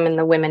grow for them and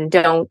the women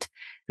don't.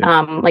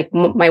 Like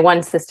my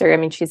one sister, I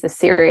mean, she's a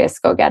serious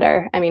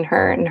go-getter. I mean,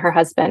 her and her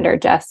husband are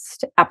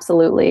just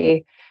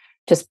absolutely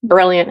just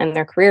brilliant in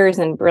their careers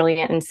and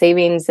brilliant in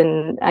savings.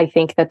 And I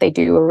think that they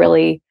do a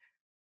really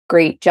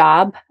great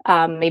job.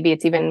 Maybe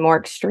it's even more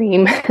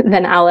extreme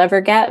than I'll ever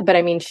get, but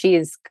I mean,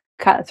 she's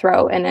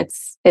cutthroat and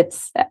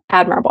it's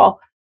admirable.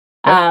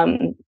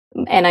 Okay.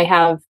 And I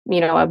have,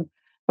 a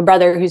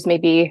brother who's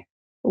maybe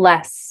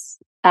less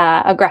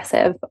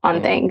aggressive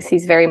on things.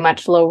 He's very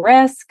much low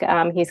risk.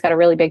 He's got a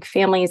really big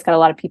family. He's got a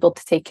lot of people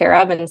to take care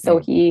of. And so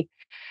he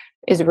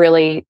is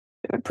really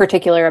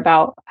particular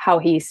about how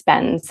he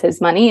spends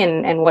his money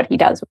and what he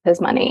does with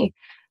his money.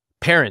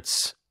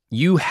 Parents,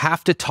 you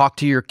have to talk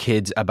to your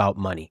kids about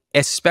money,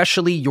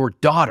 especially your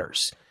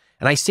daughters.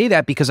 And I say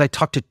that because I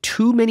talk to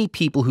too many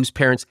people whose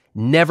parents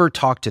never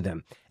talk to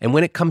them. And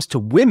when it comes to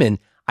women,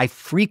 I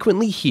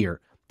frequently hear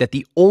that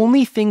the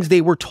only things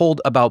they were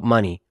told about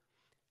money: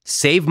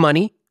 save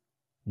money,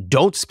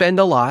 don't spend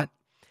a lot,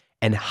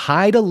 and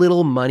hide a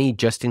little money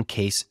just in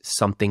case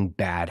something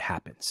bad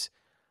happens.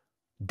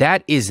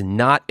 That is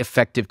not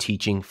effective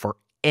teaching for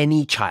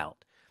any child.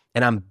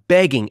 And I'm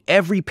begging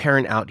every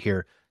parent out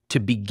here to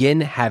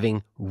begin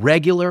having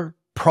regular,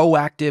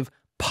 proactive,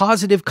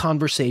 positive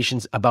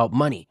conversations about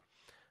money.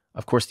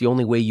 Of course, the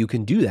only way you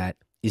can do that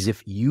is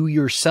if you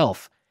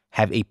yourself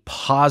have a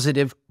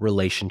positive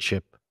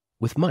relationship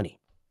with money.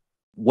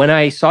 When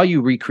I saw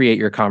you recreate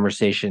your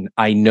conversation,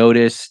 I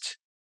noticed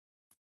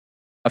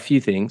a few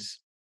things.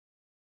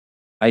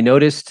 I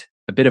noticed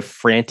a bit of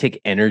frantic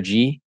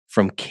energy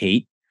from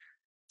Kait.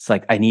 It's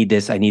like, I need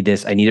this, I need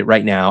this, I need it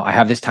right now. I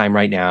have this time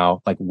right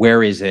now. Like,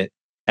 where is it?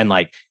 And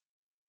like,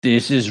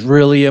 this is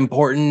really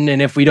important.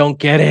 And if we don't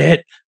get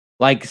it,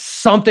 like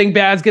something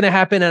bad's going to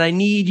happen. And I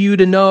need you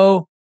to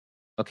know.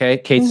 Okay.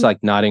 Kate's like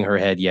nodding her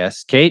head.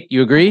 Yes. Kate,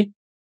 you agree?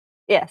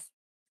 Yes.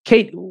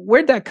 Kate,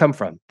 where'd that come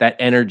from? That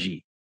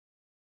energy?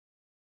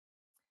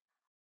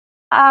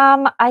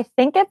 I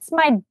think it's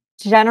my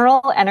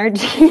general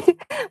energy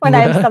when I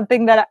have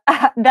something that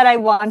I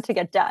want to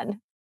get done.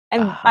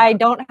 And I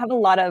don't have a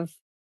lot of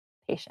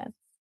patience.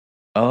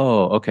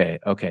 Oh, okay.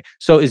 Okay.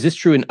 So is this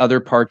true in other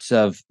parts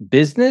of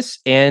business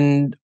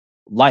and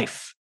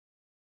life?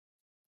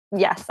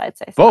 Yes, I'd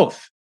say so.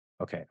 Both.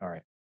 Okay. All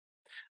right.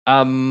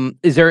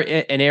 Is there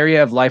an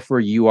area of life where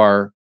you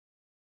are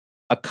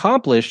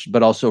accomplished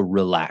but also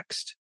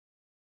relaxed?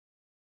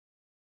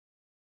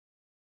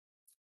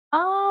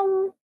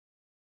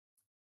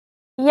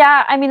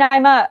 Yeah, I mean,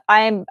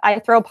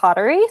 I throw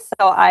pottery,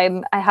 so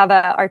I have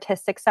a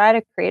artistic side,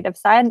 a creative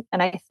side,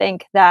 and I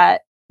think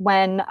that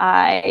when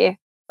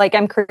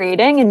I'm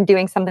creating and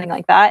doing something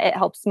like that, it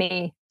helps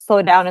me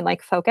slow down and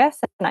like focus,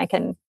 and I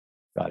can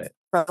Got it.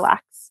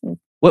 relax.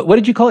 What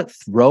did you call it?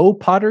 Throw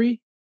pottery?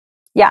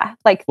 Yeah,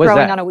 like What is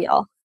throwing that? on a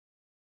wheel.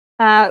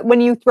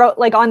 When you throw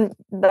like on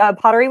the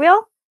pottery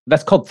wheel,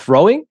 That's called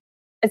throwing?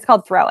 it's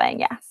called throwing.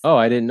 Yes. Oh,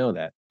 I didn't know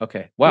that. Okay.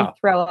 You Wow.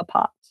 throw a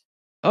pot.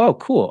 Oh,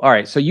 cool. All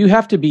right. So you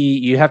have to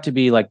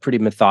be like pretty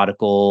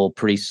methodical,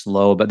 pretty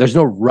slow, but there's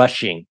no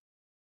rushing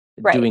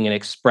Right. doing an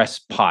express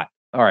pot.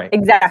 All right.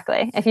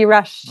 Exactly. If you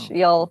rush,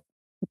 you'll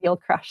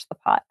crush the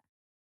pot.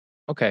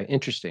 Okay.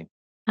 Interesting.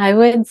 I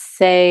would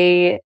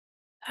say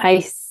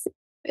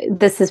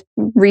this is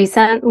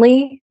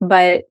recently,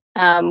 but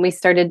we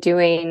started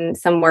doing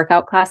some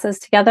workout classes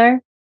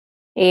together.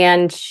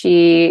 And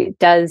she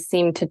does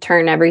seem to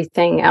turn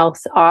everything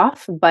else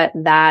off, but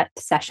that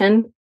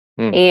session.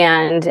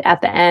 And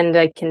at the end,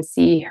 I can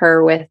see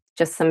her with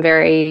just some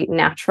very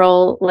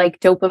natural, like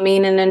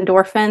dopamine and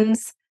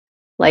endorphins,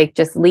 like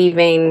just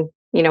leaving,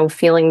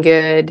 feeling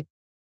good.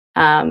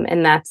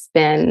 And that's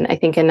been, I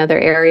think, another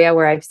area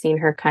where I've seen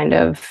her kind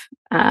of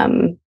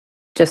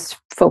just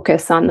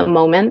focus on the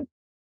moment.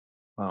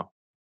 Wow.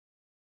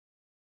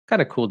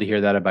 Kind of cool to hear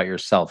that about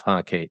yourself,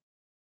 huh, Kate?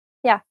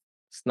 Yeah.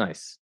 It's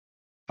nice.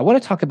 I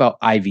want to talk about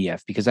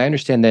IVF because I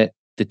understand that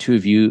the two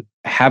of you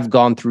have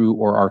gone through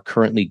or are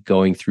currently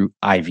going through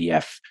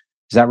IVF.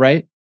 Is that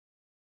right?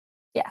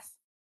 Yes.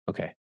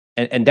 Okay.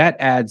 And that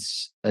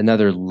adds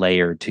another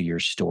layer to your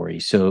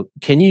story. So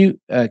can you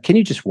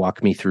just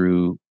walk me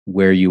through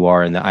where you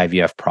are in the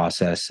IVF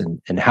process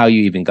and how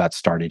you even got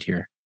started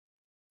here?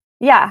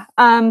 Yeah.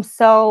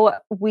 So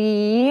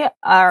we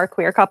are a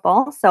queer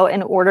couple. So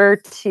in order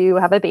to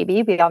have a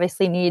baby, we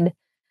obviously need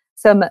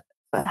some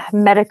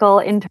medical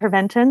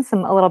intervention,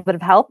 a little bit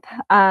of help.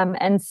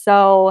 And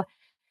so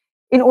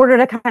in order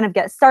to kind of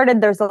get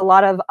started, there's a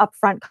lot of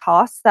upfront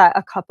costs that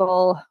a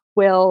couple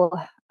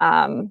will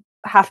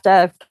have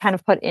to kind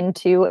of put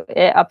into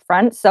it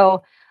upfront.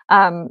 So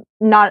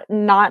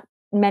not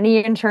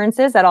many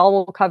insurances at all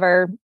will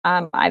cover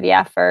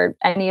IVF or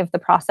any of the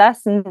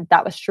process, and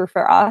that was true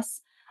for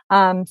us.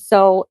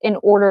 So in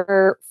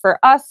order for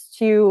us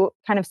to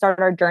kind of start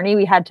our journey,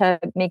 we had to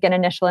make an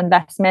initial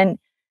investment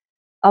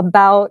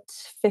about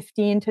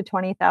 $15,000 to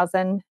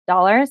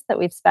 $20,000 that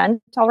we've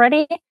spent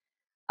already.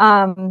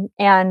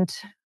 And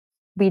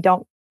we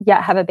don't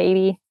yet have a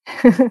baby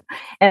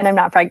and I'm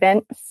not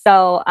pregnant.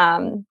 So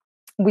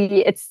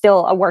it's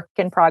still a work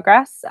in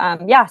progress.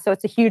 So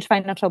it's a huge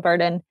financial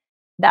burden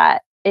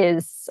that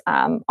is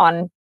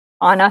on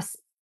us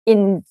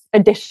in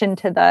addition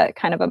to the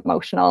kind of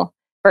emotional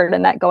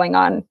burden that going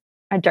on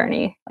a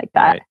journey like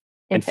that Right.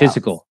 And entails.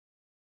 physical.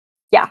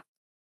 Yeah.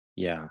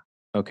 Yeah.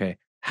 Okay.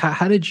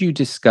 How did you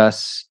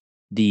discuss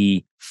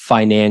the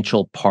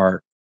financial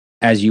part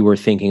as you were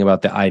thinking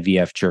about the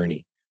IVF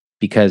journey?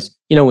 Because,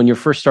 when you're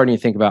first starting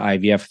to think about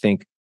IVF,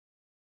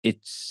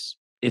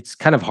 it's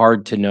kind of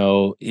hard to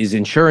know, is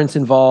insurance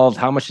involved?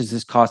 How much does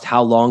this cost?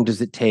 How long does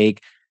it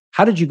take?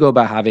 How did you go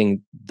about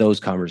having those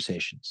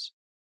conversations?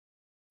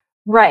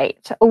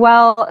 Right.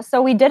 Well,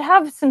 so we did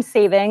have some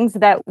savings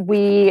that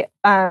we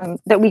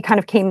kind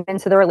of came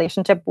into the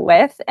relationship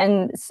with,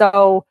 and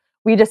so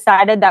we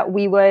decided that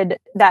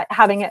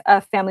having a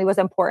family was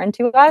important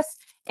to us.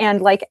 And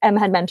like Em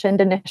had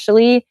mentioned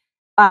initially,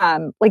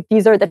 like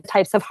these are the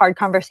types of hard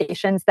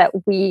conversations that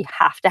we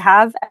have to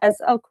have as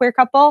a queer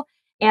couple,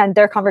 and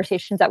they're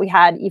conversations that we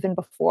had even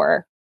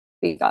before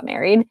we got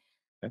married.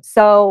 Okay.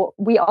 So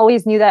we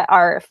always knew that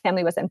our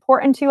family was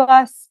important to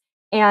us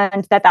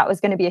and that was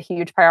going to be a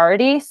huge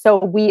priority. So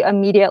we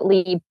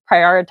immediately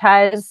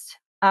prioritized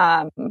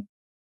a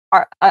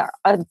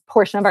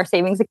portion of our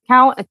savings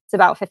account. It's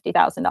about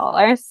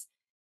 $50,000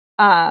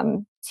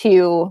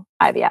 to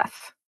IVF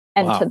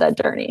and Wow. to the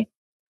journey.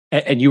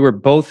 And you were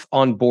both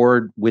on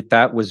board with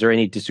that. Was there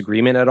any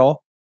disagreement at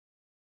all?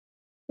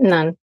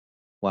 None.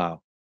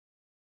 Wow.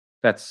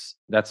 That's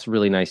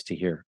really nice to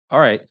hear. All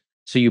right.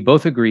 So you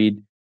both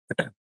agreed,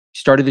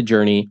 started the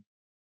journey.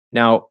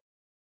 Now,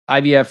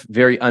 IVF,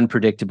 very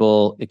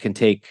unpredictable. It can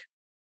take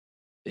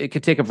it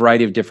could take a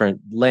variety of different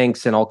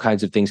lengths and all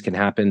kinds of things can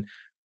happen.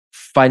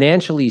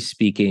 Financially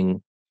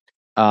speaking,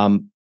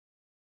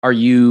 are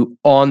you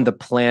on the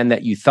plan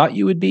that you thought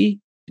you would be?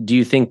 Do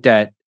you think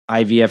that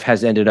IVF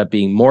has ended up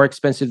being more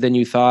expensive than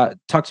you thought?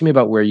 Talk to me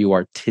about where you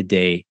are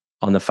today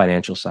on the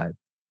financial side.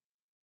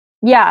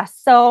 Yeah.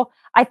 So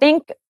I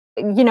think,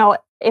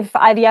 if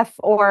IVF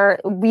or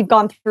we've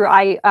gone through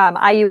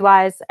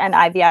IUIs and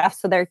IVF,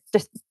 so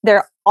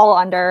they're all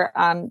under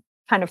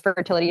kind of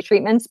fertility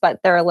treatments, but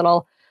they're a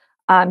little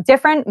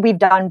different. We've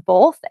done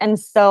both. And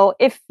so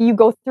if you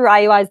go through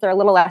IUIs, they're a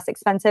little less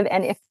expensive.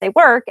 And if they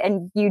work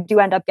and you do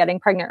end up getting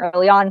pregnant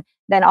early on,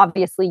 then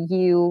obviously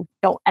you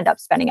don't end up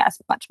spending as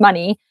much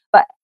money.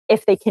 But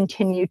if they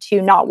continue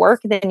to not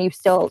work, then you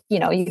still,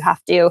 you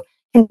have to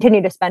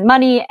continue to spend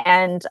money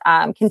and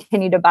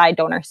continue to buy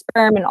donor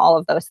sperm and all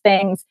of those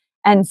things.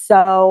 And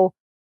so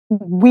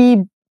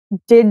we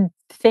did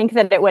think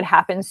that it would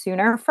happen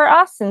sooner for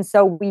us. And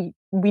so we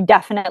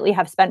definitely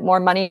have spent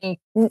more money.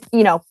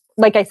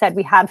 Like I said,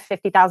 we had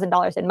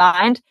 $50,000 in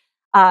mind.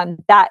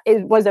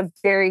 Was a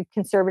very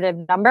conservative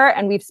number,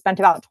 and we've spent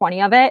about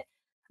 20 of it.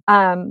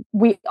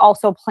 We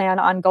also plan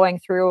on going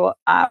through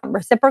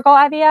reciprocal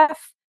IVF.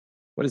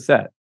 What is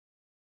that?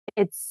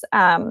 It's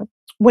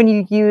when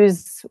you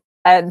use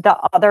the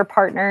other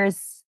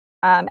partner's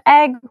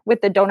egg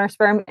with the donor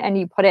sperm and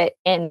you put it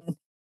in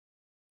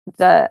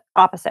the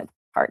opposite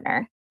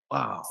partner.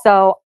 Wow.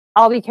 So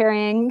I'll be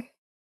carrying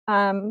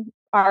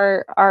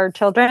our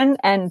children,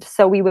 and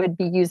so we would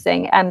be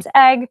using M's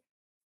egg,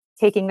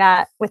 taking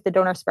that with the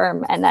donor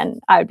sperm, and then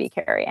I would be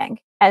carrying.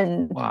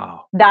 And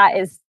wow, that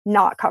is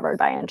not covered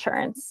by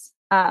insurance,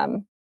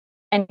 and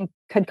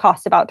could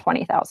cost about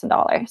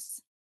 $20,000.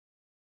 It's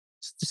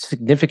a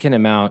significant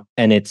amount,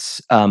 and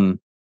it's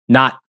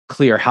not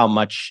clear how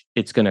much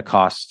it's going to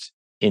cost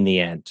in the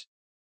end.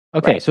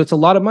 Okay, right. So it's a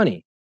lot of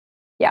money.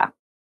 Yeah.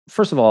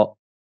 First of all,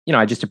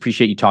 I just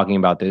appreciate you talking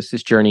about this.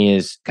 This journey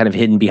is kind of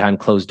hidden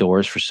behind closed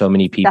doors for so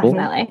many people.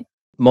 Definitely.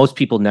 Most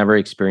people never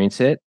experience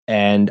it.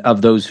 And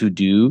of those who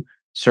do,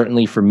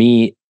 certainly for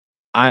me,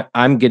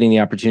 I'm getting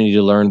the opportunity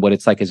to learn what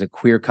it's like as a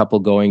queer couple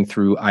going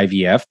through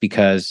IVF,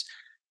 because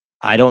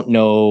I don't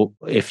know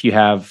if you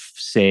have,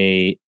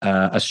 say,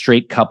 a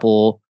straight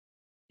couple,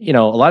 a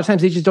lot of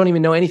times they just don't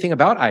even know anything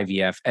about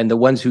IVF. And the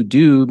ones who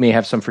do may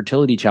have some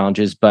fertility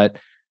challenges. But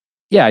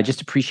yeah, I just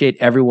appreciate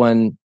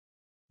everyone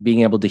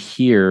being able to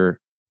hear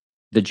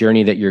the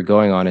journey that you're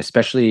going on,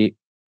 especially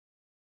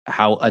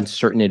how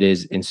uncertain it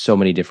is in so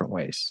many different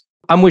ways.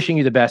 I'm wishing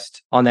you the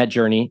best on that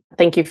journey.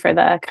 Thank you for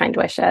the kind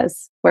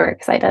wishes. We're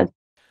excited.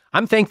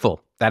 I'm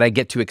thankful that I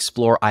get to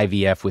explore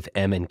IVF with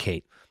Em and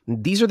Kait.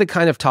 These are the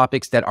kind of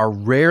topics that are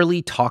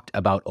rarely talked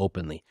about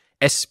openly,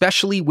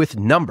 especially with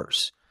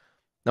numbers.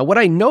 Now, what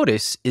I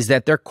notice is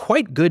that they're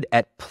quite good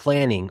at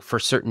planning for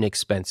certain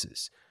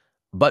expenses,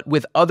 but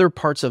with other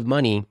parts of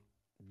money,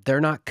 they're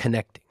not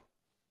connecting.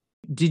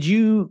 Did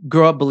you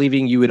grow up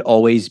believing you would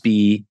always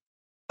be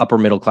upper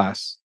middle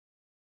class?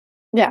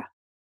 Yeah.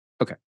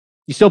 Okay.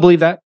 You still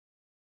believe that?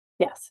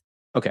 Yes.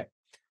 Okay.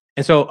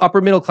 And so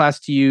upper middle class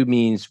to you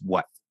means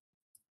what?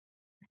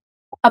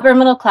 Upper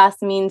middle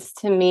class means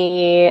to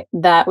me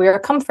that we are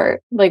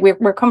comfort. Like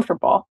we're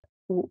comfortable.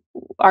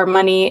 Our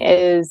money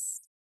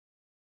is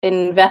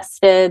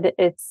invested,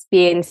 it's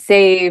being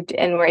saved,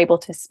 and we're able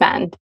to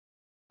spend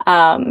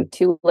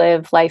to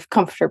live life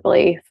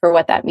comfortably for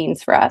what that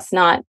means for us.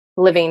 Not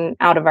living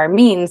out of our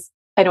means.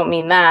 I don't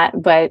mean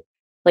that, but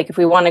like if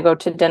we want to go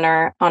to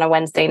dinner on a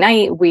Wednesday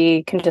night,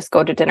 we can just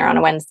go to dinner on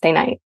a Wednesday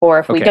night. Or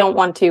if we don't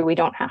want to, we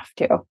don't have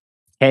to.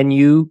 Can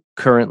you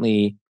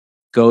currently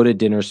go to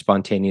dinner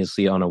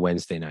spontaneously on a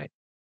Wednesday night?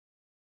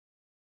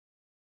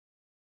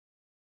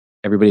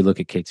 Everybody look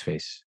at Kait's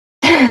face.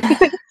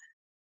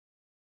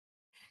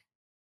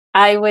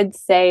 I would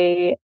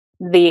say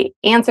the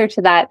answer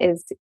to that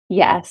is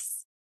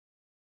yes.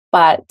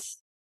 But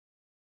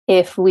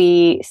if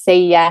we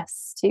say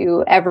yes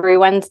to every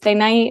Wednesday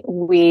night,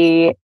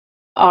 we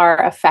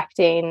are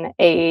affecting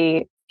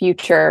a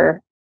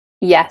future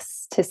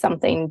yes to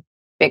something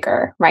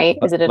bigger, right?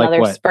 Is it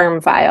another sperm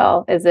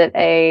vial? Is it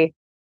a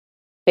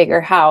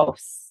bigger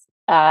house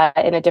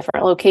in a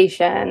different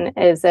location?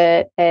 Is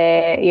it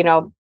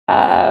a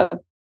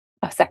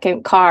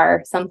second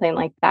car, something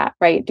like that,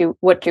 right?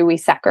 What do we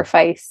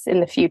sacrifice in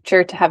the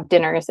future to have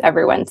dinners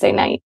every Wednesday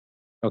night?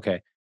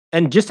 Okay.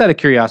 And just out of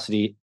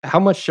curiosity, how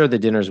much are the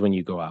dinners when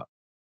you go out?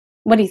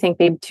 What do you think,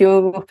 babe?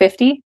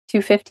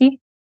 $250?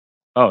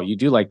 Oh, you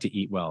do like to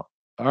eat well.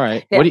 All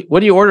right. Yeah.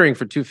 What are you ordering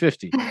for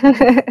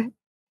 $250?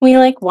 We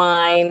like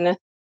wine.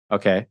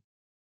 Okay.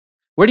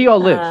 Where do you all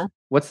live?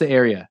 What's the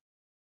area?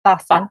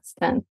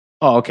 Boston.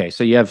 Oh, okay.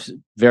 So you have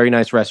very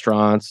nice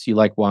restaurants. You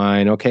like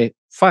wine. Okay,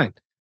 fine.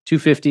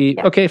 $250.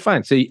 Yeah. Okay,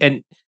 fine. So,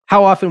 and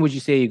how often would you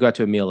say you go out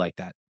to a meal like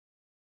that?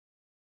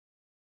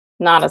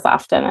 Not as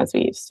often as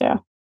we used to.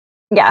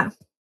 Yeah,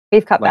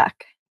 we've cut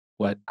back.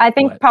 What? I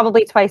think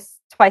probably twice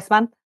a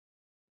month.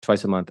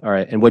 Twice a month. All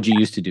right. And what'd you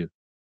used to do?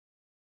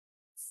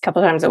 A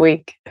couple times a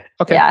week.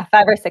 Okay. Yeah,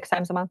 5 or 6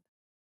 times a month.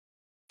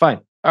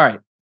 Fine. All right.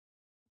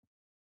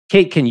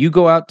 Kait, can you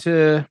go out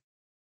to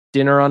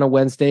dinner on a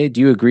Wednesday?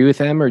 Do you agree with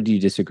them or do you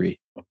disagree?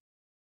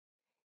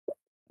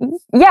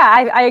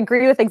 Yeah, I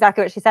agree with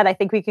exactly what she said. I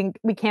think we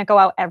can't go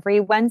out every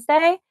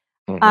Wednesday.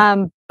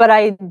 But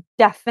I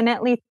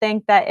definitely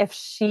think that if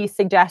she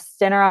suggests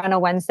dinner on a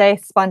Wednesday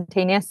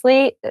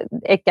spontaneously,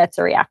 it gets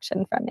a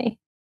reaction from me.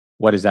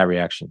 What is that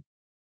reaction?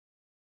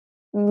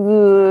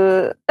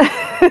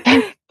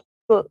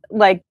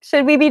 Like,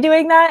 should we be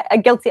doing that?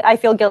 Guilty. I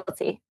feel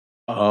guilty.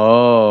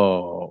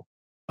 Oh,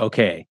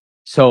 okay.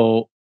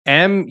 So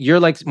you're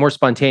like more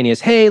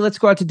spontaneous. Hey, let's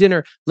go out to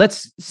dinner.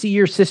 Let's see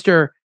your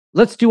sister.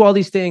 Let's do all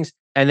these things.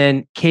 And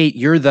then Kait,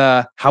 you're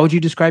how would you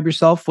describe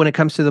yourself when it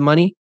comes to the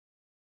money?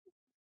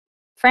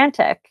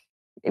 Frantic.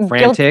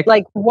 Frantic.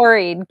 Like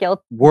worried.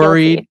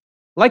 Worried.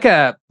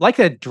 Guilty. Like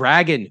a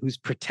dragon who's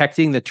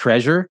protecting the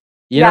treasure,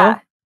 you know?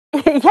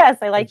 Yes,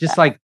 I like just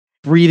that. Like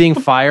breathing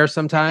fire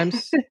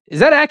sometimes.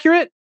 Is that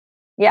accurate?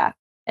 Yeah,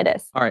 it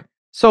is. All right.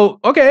 So,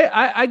 okay,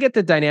 I get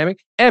the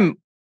dynamic.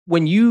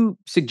 When you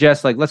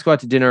suggest like, let's go out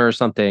to dinner or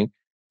something,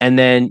 and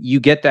then you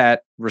get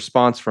that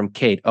response from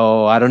Kait,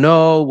 oh, I don't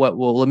know, what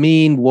will it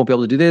mean? We won't be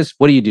able to do this.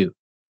 What do you do?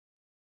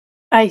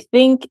 I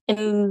think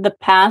in the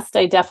past,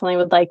 I definitely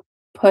would like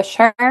push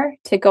her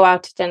to go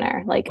out to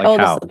dinner. Like oh,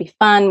 this will be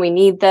fun. We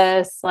need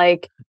this.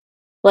 Like,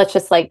 let's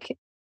just like,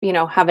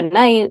 have a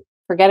night,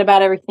 forget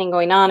about everything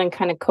going on and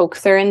kind of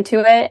coax her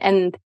into it.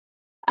 And,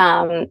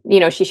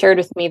 she shared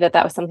with me that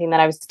was something that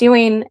I was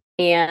doing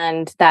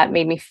and that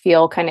made me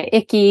feel kind of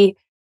icky.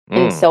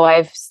 And so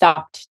I've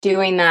stopped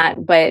doing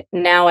that. But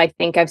now I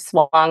think I've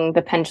swung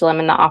the pendulum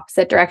in the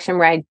opposite direction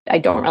where I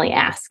don't really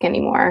ask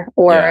anymore.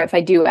 Or if I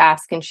do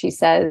ask and she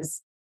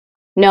says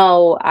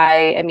no,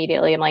 I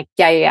immediately am like,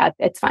 yeah,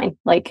 it's fine.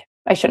 Like,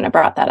 I shouldn't have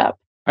brought that up.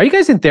 Are you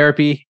guys in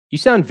therapy? You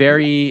sound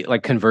very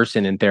like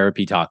conversant in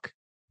therapy talk.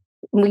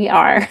 We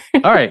are.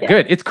 All right,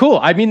 good. It's cool.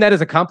 I mean that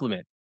as a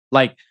compliment.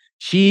 Like,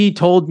 she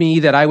told me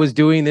that I was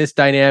doing this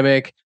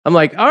dynamic. I'm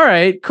like, all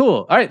right,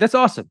 cool. All right, that's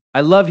awesome. I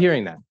love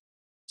hearing that.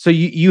 So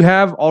you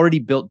have already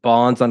built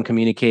bonds on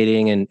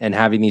communicating and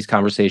having these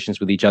conversations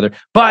with each other.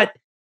 But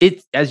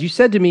it's, as you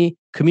said to me,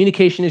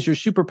 communication is your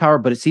superpower,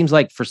 but it seems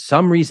like for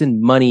some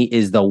reason, money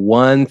is the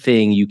one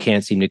thing you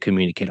can't seem to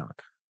communicate on.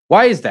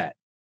 Why is that?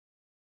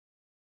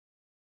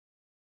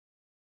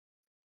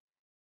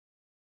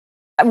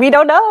 We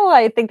don't know.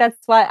 I think that's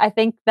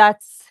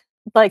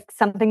like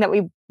something that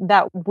we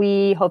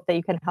hope that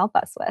you can help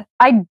us with.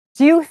 I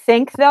do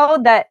think though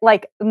that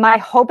like my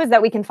hope is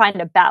that we can find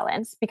a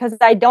balance, because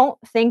I don't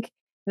think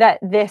that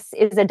this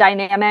is a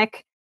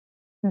dynamic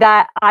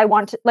that I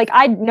want to, like,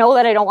 I know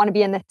that I don't want to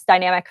be in this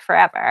dynamic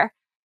forever.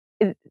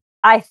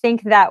 I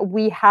think that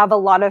we have a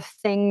lot of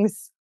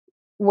things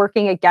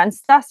working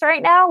against us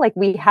right now. Like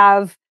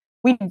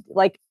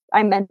like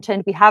I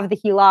mentioned, we have the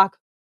HELOC,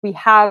 we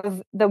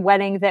have the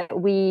wedding that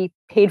we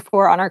paid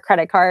for on our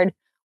credit card,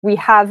 we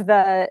have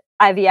the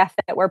IVF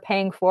that we're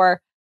paying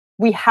for.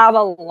 We have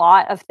a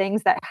lot of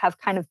things that have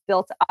kind of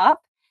built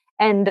up.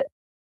 And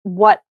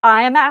what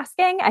I am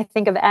asking, I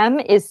think of M,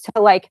 is to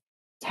like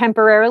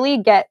temporarily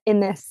get in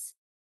this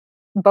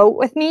boat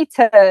with me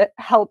to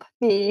help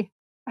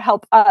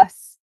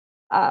us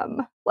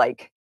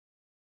like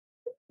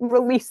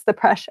release the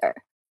pressure.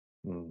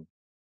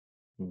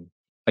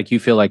 Like you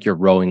feel like you're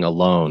rowing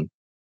alone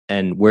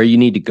and where you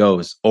need to go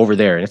is over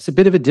there. And it's a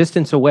bit of a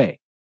distance away.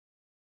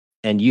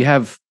 And you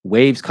have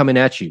waves coming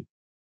at you.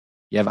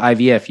 You have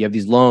IVF, you have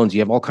these loans,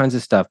 you have all kinds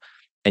of stuff,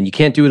 and you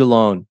can't do it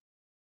alone.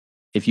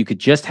 If you could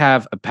just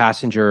have a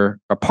passenger,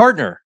 a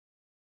partner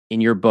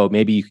in your boat,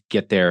 maybe you could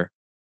get there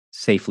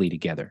safely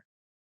together.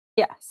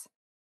 Yes.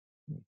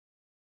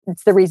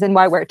 It's the reason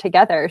why we're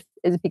together,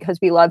 is because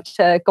we love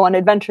to go on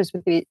adventures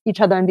with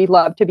each other and we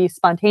love to be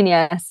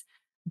spontaneous.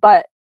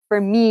 But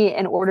for me,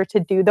 in order to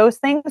do those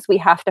things, we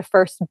have to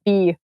first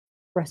be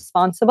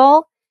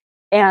responsible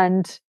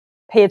and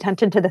pay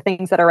attention to the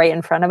things that are right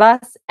in front of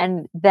us.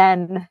 And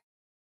then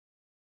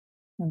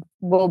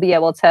we'll be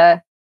able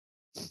to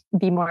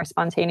be more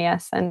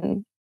spontaneous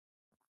and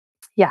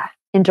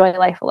enjoy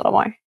life a little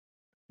more.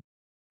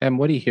 And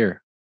what do you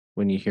hear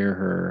when you hear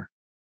her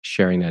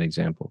sharing that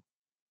example?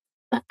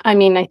 I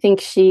mean, I think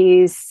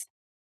she's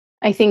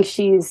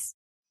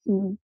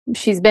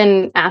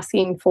been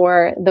asking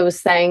for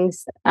those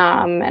things.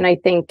 And I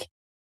think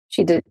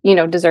she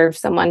deserves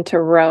someone to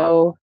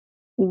row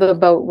the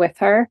boat with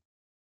her.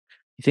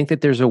 You think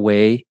that there's a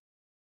way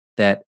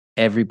that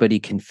everybody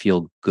can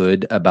feel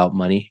good about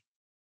money?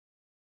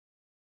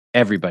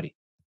 Everybody.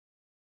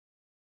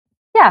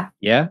 Yeah.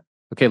 Yeah?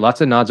 Okay, lots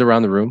of nods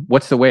around the room.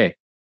 What's the way?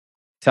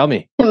 Tell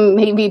me.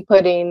 Maybe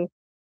putting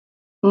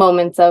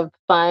moments of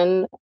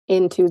fun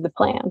into the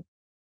plan.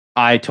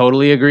 I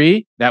totally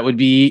agree. That would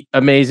be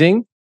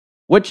amazing.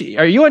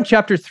 Are you on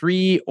chapter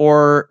 3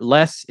 or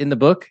less in the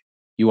book?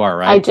 You are,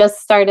 right? I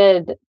just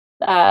started,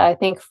 I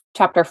think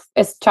chapter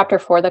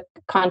 4, the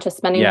conscious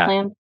spending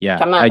plan. Yeah,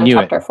 I'm on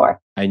chapter 4.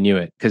 I knew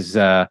it, because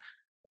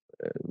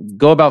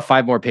go about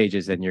 5 more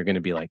pages and you're going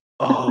to be like,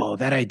 oh,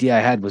 that idea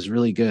I had was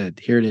really good.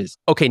 Here it is.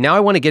 Okay, now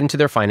I want to get into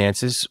their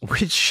finances,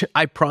 which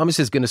I promise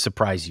is going to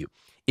surprise you.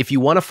 If you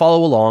want to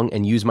follow along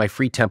and use my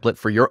free template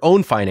for your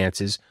own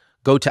finances,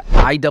 go to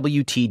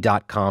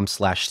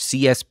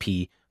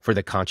iwt.com/CSP for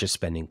the conscious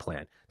spending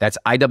plan. That's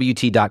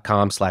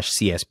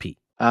iwt.com/CSP.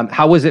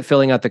 How was it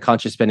filling out the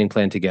conscious spending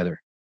plan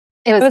together?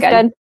 It was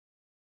good.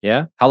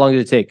 Yeah? How long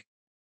did it take?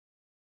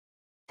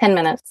 10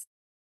 minutes.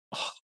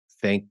 Oh,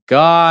 thank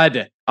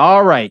God.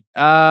 All right.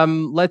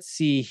 Let's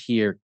see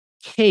here.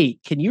 Kait,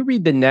 can you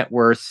read the net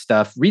worth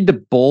stuff? Read the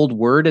bold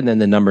word and then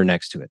the number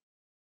next to it.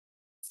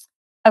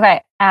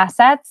 Okay.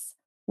 Assets,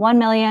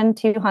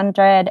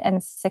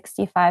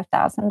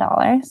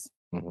 $1,265,000.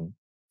 Mm-hmm.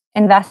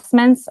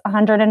 Investments,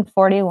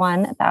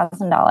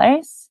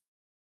 $141,000.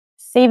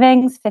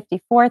 Savings,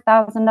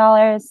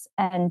 $54,000.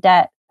 And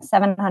debt,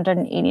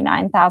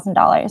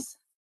 $789,000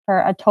 for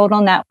a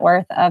total net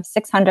worth of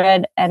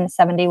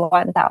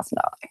 $671,000.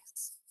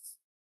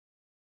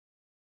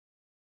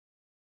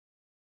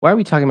 Why are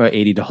we talking about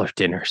 $80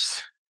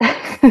 dinners?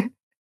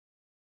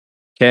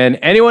 Can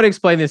anyone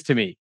explain this to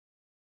me?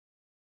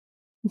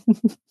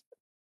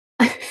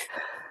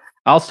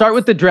 I'll start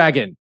with the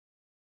dragon.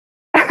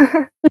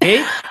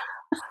 Kait?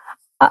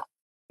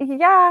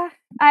 Yeah,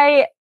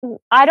 I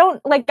don't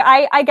like.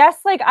 I guess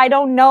like I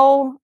don't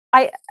know.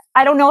 I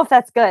don't know if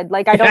that's good.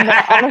 Like I don't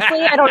know.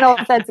 Honestly, I don't know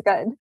if that's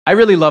good. I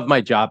really love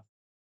my job.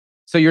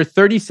 So you're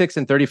 36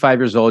 and 35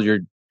 years old.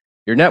 Your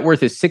net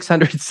worth is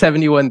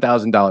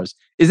 $671,000.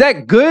 Is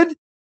that good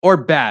or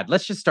bad?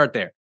 Let's just start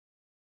there.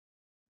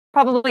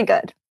 Probably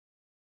good.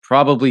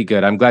 Probably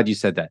good. I'm glad you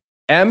said that.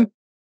 M,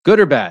 good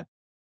or bad?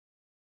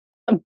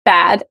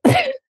 Bad.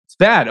 It's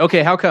bad.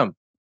 Okay, how come?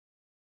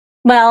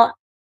 Well,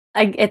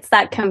 it's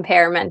that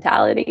compare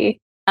mentality.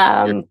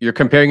 You're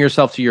comparing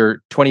yourself to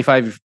your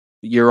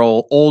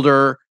 25-year-old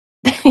older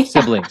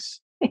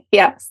siblings.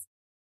 Yes.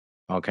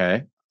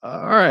 Okay.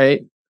 All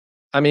right.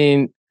 I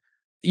mean,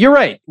 you're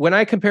right. When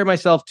I compare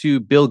myself to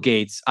Bill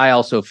Gates, I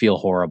also feel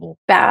horrible.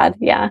 Bad.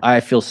 Yeah.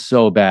 I feel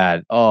so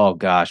bad. Oh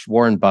gosh,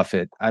 Warren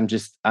Buffett. I'm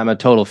a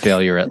total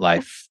failure at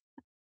life.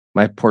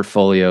 My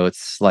portfolio,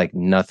 it's like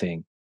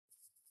nothing.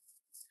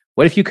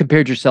 What if you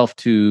compared yourself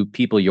to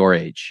people your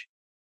age?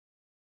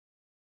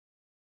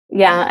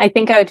 Yeah, I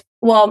think I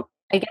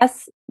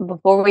guess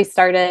before we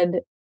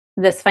started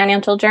this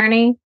financial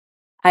journey,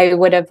 I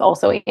would have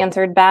also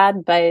answered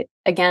bad. But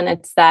again,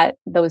 it's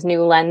those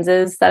new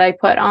lenses that I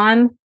put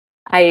on.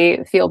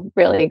 I feel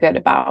really good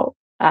about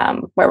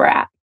where we're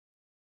at.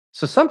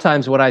 So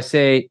sometimes what I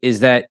say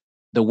is that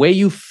the way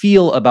you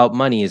feel about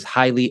money is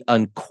highly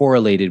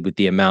uncorrelated with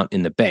the amount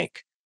in the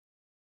bank.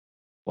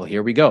 Well,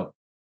 here we go.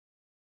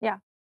 Yeah.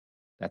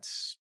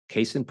 That's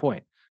case in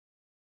point.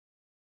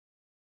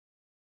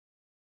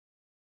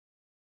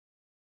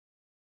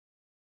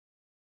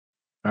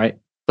 All right.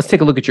 Let's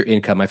take a look at your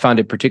income. I found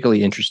it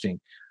particularly interesting.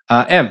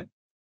 M,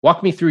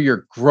 walk me through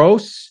your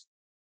gross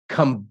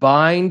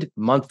combined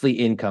monthly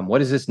income.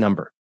 What is this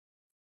number?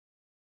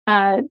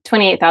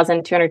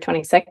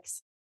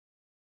 28,226.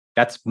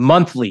 That's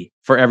monthly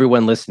for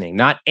everyone listening,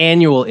 not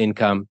annual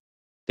income.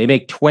 They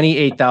make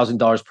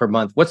 $28,000 per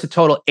month. What's the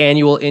total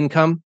annual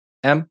income,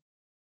 M?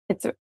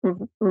 It's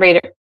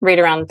right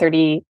around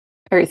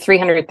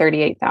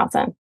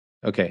 338,000.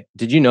 Okay.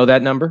 Did you know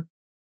that number?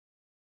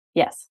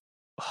 Yes.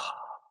 Oh,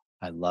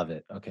 I love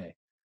it. Okay.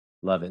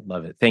 Love it.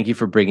 Love it. Thank you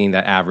for bringing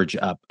that average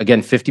up.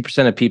 Again,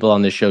 50% of people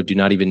on this show do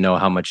not even know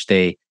how much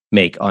they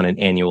make on an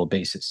annual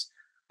basis.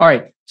 All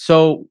right.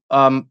 So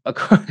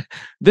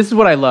this is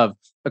what I love.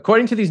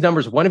 According to these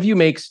numbers, one of you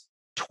makes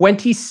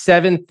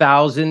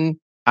 $27,000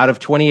 out of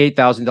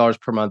 $28,000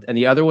 per month, and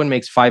the other one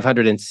makes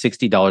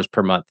 $560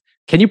 per month.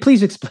 Can you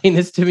please explain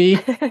this to me?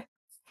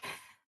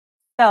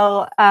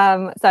 So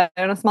I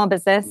own a small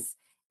business,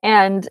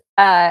 and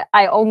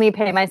I only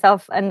pay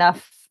myself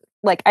enough.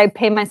 Like I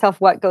pay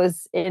myself what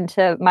goes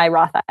into my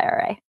Roth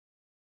IRA.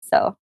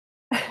 So.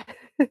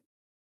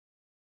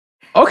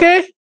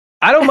 Okay.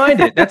 I don't mind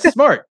it. That's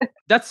smart.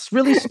 That's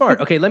really smart.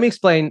 Okay, let me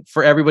explain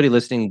for everybody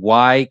listening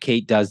why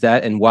Kait does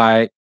that and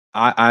why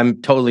I'm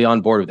totally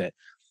on board with it.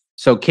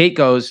 So Kait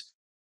goes,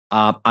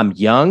 I'm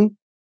young.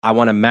 I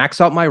want to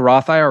max out my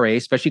Roth IRA,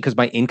 especially because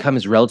my income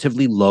is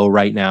relatively low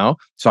right now.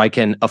 So I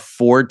can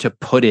afford to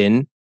put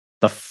in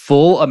the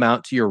full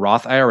amount to your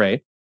Roth IRA.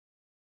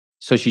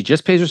 So she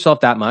just pays herself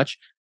that much.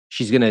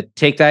 She's going to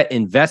take that,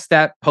 invest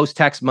that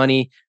post-tax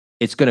money.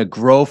 It's going to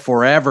grow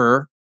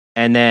forever.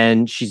 And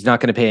then she's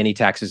not going to pay any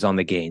taxes on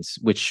the gains,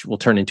 which will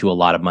turn into a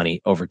lot of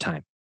money over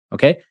time.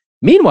 Okay.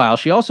 Meanwhile,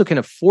 she also can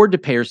afford to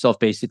pay herself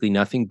basically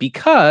nothing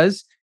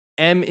because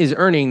M is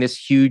earning this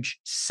huge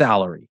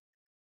salary.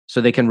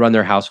 So they can run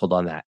their household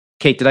on that.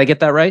 Kait, did I get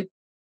that right?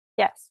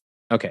 Yes.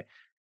 Okay.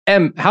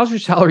 M, how's your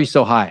salary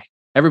so high?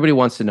 Everybody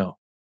wants to know.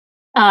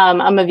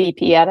 I'm a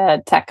VP at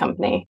a tech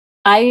company.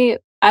 I'm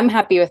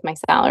happy with my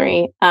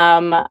salary.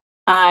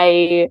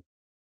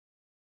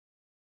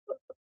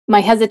 My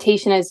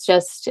hesitation is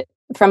just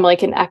from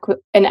like an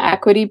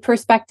equity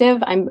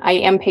perspective. I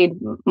am paid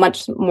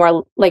much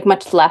more, like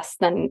much less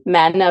than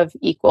men of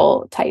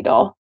equal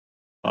title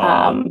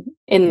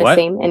in the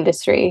same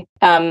industry.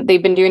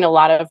 They've been doing a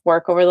lot of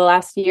work over the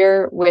last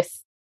year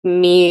with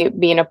me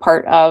being a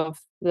part of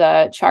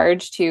the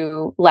charge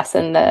to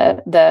lessen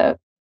the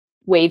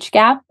wage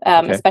gap,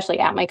 especially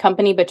at my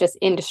company, but just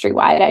industry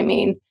wide. I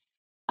mean,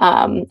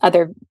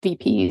 other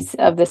VPs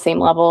of the same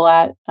level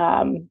at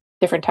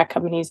different tech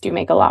companies do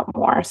make a lot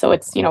more. So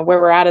it's, where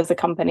we're at as a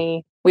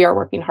company, we are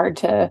working hard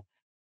to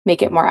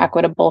make it more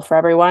equitable for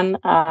everyone.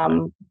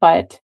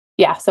 But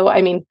yeah, so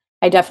I mean,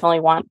 I definitely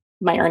want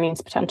my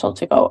earnings potential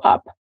to go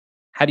up.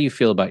 How do you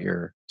feel about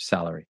your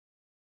salary?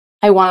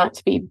 I want it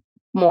to be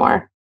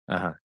more.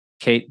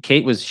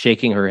 Kate was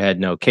shaking her head.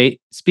 No,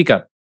 Kate, speak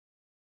up.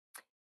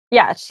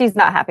 Yeah, she's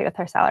not happy with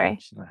her salary.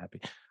 She's not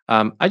happy.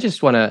 I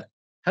just want to,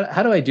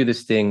 how do I do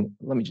this thing?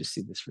 Let me just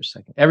see this for a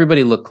second.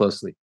 Everybody look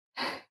closely.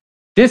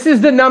 This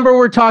is the number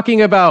we're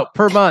talking about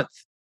per month.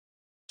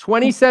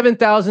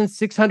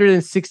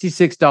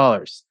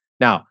 $27,666.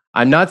 Now,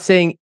 I'm not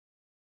saying,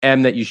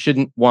 Em, that you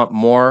shouldn't want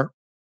more.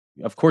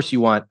 Of course you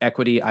want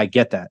equity. I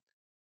get that.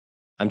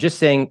 I'm just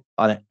saying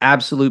on an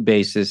absolute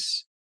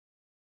basis,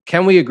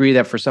 can we agree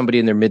that for somebody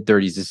in their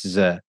mid-30s, this is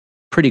a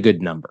pretty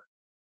good number?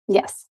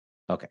 Yes.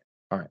 Okay.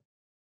 All right.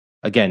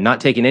 Again, not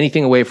taking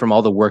anything away from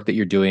all the work that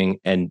you're doing.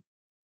 And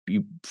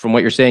from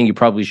what you're saying, you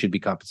probably should be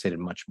compensated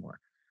much more.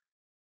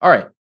 All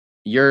right.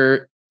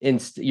 Your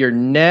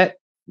net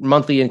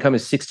monthly income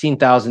is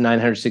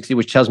 $16,960,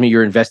 which tells me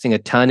you're investing a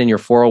ton in your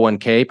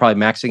 401k, probably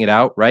maxing it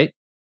out, right?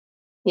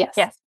 Yes.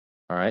 Yes.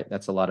 All right.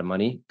 That's a lot of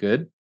money.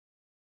 Good.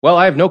 Well,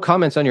 I have no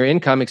comments on your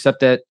income except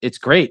that it's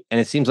great. And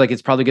it seems like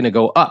it's probably going to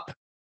go up.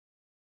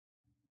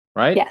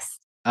 Right? Yes.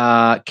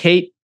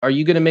 Kate, are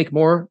you going to make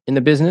more in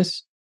the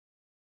business?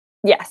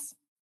 Yes.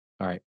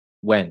 All right.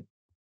 When?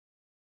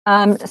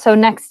 So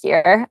next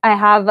year, I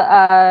have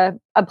a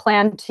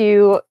plan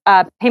to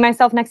pay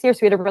myself next year. So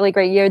we had a really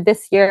great year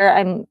this year.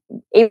 I'm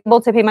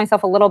able to pay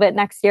myself a little bit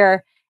next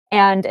year.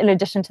 And in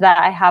addition to that,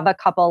 I have a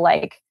couple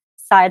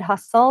side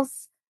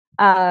hustles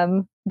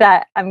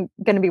that I'm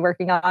going to be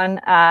working on.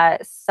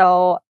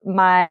 So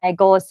my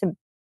goal is to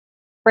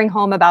bring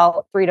home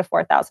about $3,000 to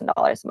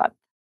 $4,000 a month.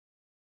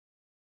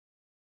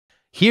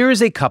 Here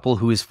is a couple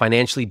who is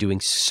financially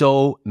doing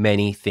so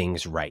many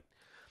things right.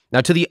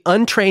 Now, to the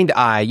untrained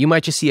eye, you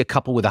might just see a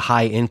couple with a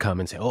high income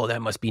and say, oh,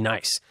 that must be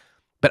nice.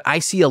 But I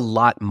see a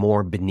lot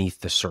more beneath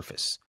the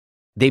surface.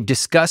 They've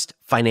discussed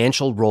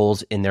financial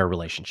roles in their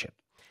relationship.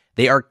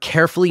 They are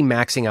carefully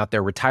maxing out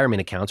their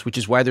retirement accounts, which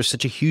is why there's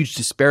such a huge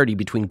disparity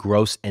between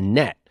gross and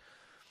net.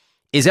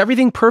 Is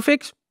everything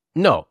perfect?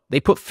 No. They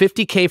put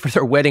 $50K for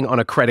their wedding on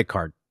a credit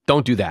card.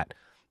 Don't do that.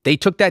 They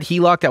took that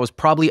HELOC that was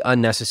probably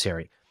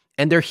unnecessary.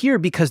 And they're here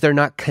because they're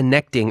not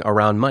connecting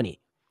around money.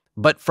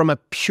 But from a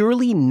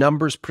purely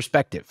numbers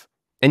perspective,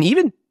 and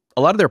even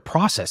a lot of their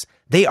process,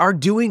 they are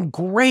doing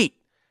great.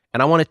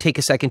 And I want to take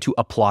a second to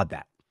applaud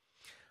that.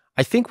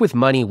 I think with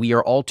money, we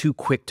are all too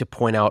quick to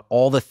point out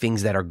all the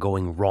things that are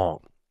going wrong,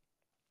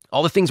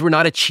 all the things we're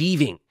not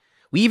achieving.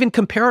 We even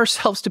compare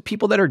ourselves to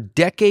people that are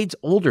decades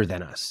older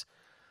than us.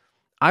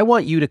 I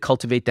want you to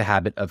cultivate the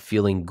habit of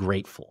feeling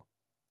grateful,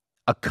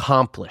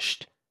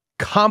 accomplished,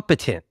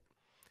 competent.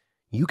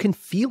 You can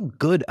feel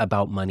good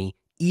about money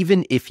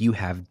even if you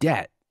have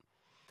debt.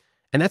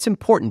 And that's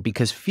important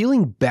because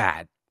feeling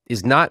bad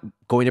is not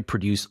going to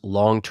produce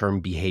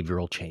long-term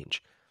behavioral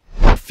change.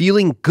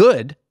 Feeling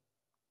good,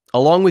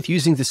 along with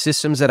using the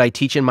systems that I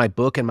teach in my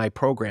book and my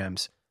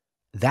programs,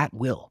 that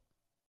will.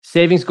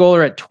 Savings goal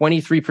are at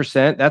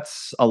 23%.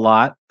 That's a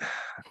lot.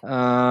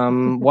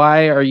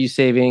 Why are you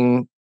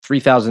saving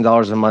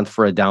 $3,000 a month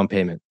for a down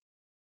payment?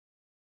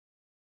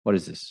 What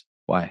is this?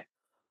 Why?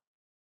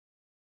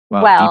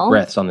 Wow, Well, deep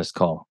breaths on this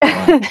call.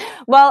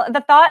 Well,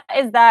 the thought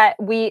is that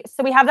we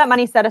have that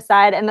money set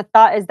aside, and the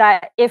thought is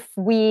that if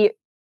we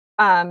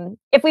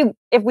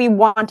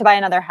want to buy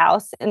another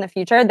house in the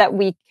future, that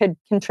we could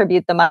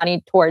contribute the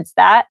money towards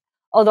that.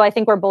 Although I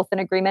think we're both in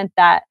agreement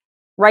that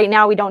right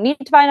now we don't need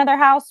to buy another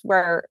house.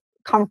 We're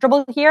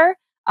comfortable here.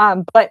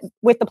 But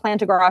with the plan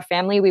to grow our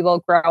family, we will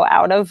grow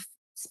out of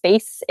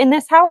space in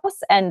this house.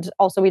 And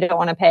also we don't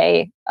want to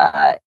pay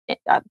a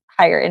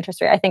higher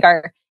interest rate. I think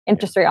our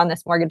interest rate on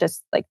this mortgage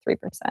is 3%.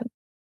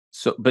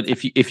 So, but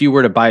if you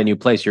were to buy a new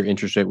place, your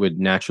interest rate would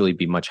naturally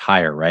be much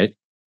higher, right?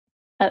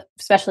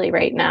 Especially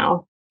right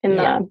now in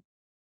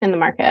the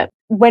market.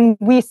 When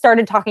we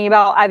started talking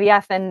about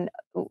IVF and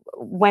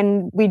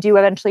when we do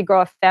eventually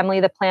grow a family,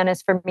 the plan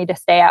is for me to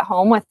stay at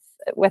home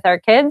with our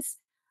kids.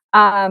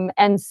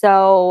 And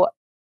so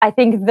I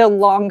think the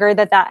longer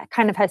that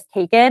kind of has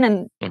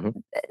taken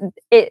and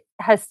it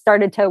has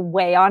started to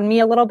weigh on me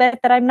a little bit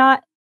that I'm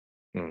not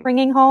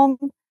bringing home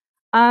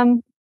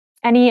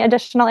any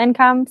additional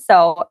income.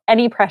 So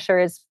any pressure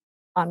is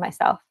on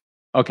myself.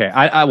 Okay.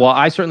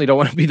 I certainly don't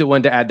want to be the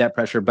one to add that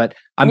pressure, but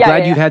I'm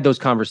glad you've had those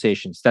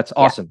conversations. That's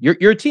awesome. Yeah.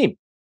 You're a team.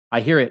 I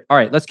hear it. All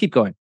right, let's keep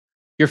going.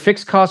 Your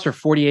fixed costs are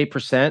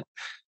 48%.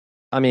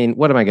 I mean,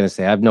 what am I going to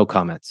say? I have no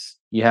comments.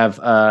 You have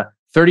a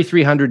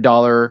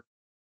 $3,300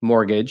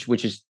 mortgage,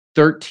 which is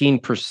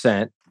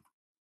 13%.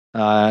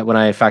 When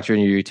I factor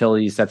in your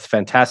utilities, that's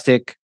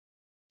fantastic.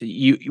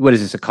 What is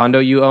this, a condo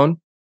you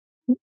own?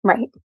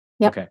 Right.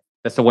 Yep. Okay.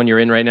 That's the one you're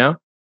in right now?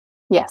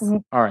 Yes.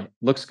 Mhm. All right.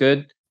 Looks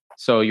good.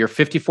 So you're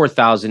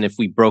 54,000. If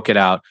we broke it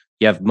out,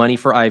 you have money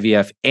for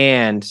IVF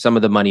and some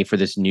of the money for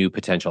this new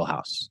potential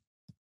house.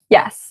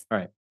 Yes. All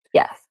right.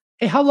 Yes.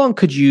 Hey, how long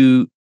could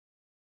you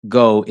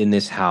go in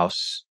this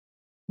house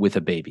with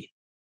a baby?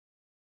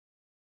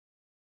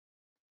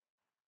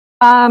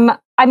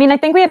 I mean, I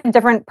think we have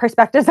different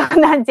perspectives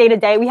on that day to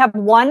day. We have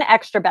one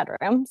extra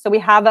bedroom. So we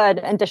have an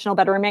additional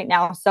bedroom right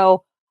now.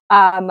 So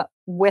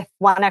with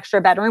one extra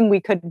bedroom,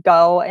 we could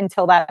go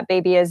until that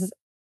baby is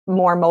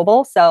more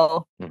mobile.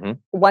 So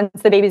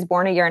once the baby's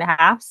born, 1.5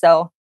 years.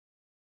 So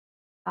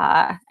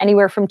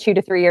anywhere from 2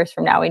 to 3 years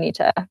from now, we need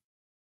to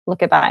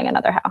look at buying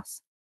another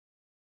house.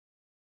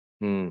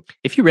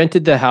 If you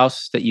rented the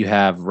house that you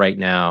have right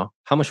now,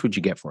 how much would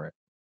you get for it?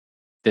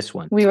 This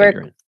one. We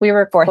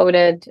were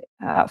quoted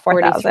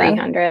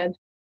 4,300.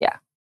 Yeah.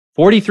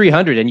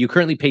 4,300, and you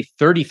currently pay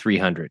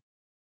 3,300.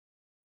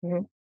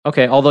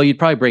 Okay, although you'd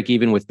probably break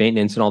even with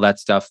maintenance and all that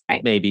stuff,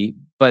 maybe.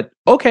 But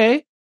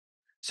okay.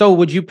 So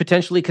would you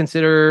potentially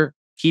consider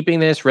keeping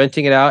this,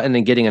 renting it out, and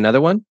then getting another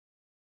one?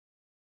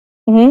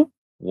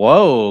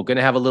 Whoa,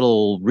 gonna have a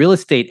little real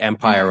estate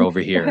empire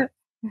over here.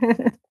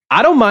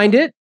 I don't mind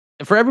it.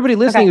 For everybody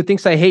listening who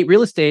thinks I hate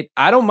real estate,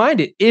 I don't mind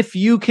it if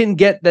you can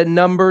get the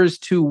numbers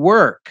to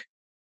work.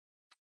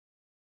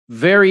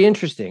 Very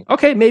interesting.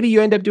 Okay, maybe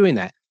you end up doing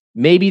that.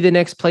 Maybe the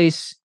next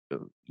place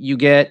you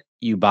get,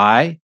 you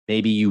buy.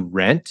 Maybe you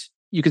rent.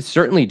 You could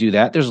certainly do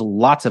that. There's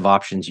lots of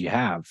options you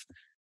have.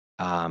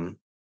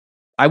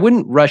 I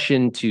wouldn't rush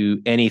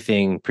into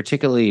anything,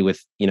 particularly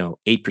with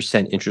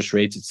 8% interest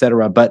rates, et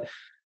cetera. But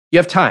you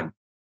have time.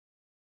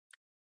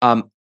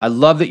 I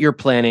love that you're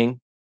planning.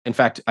 In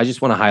fact, I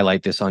just want to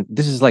highlight this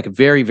is like a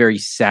very, very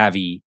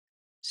savvy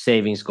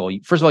savings goal.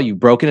 First of all, you've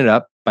broken it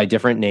up by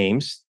different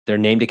names. They're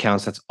named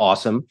accounts. That's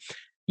awesome.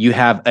 You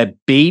have a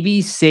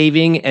baby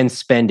saving and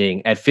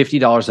spending at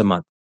 $50 a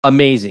month.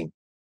 Amazing.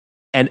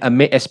 And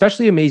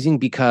especially amazing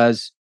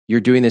because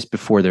you're doing this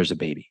before there's a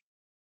baby.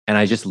 And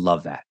I just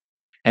love that.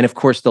 And of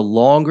course, the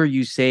longer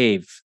you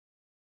save,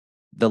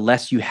 the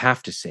less you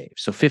have to save.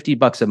 So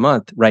 $50 a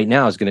month right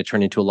now is going to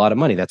turn into a lot of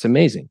money. That's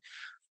amazing.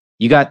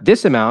 You got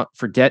this amount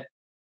for debt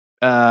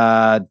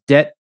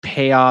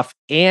payoff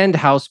and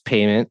house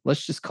payment.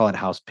 Let's just call it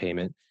house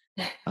payment.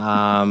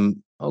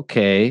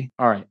 Okay.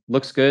 All right.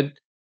 Looks good.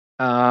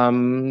 Blah,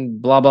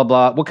 blah,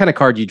 blah. What kind of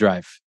car do you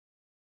drive?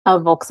 A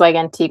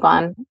Volkswagen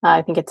Tiguan.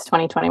 I think it's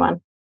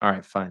 2021. All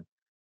right, fine.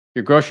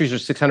 Your groceries are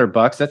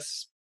 $600.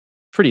 That's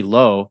pretty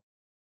low.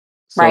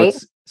 So right.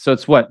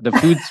 It's what? The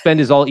food spend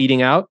is all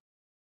eating out?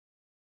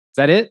 Is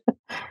that it?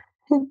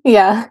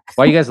 Yeah.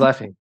 Why are you guys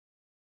laughing?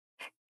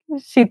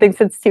 She thinks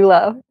it's too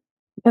low.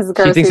 Because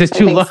she thinks it's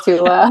too low.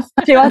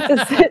 She wants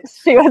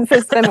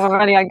to spend more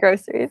money on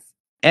groceries.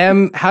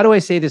 How do I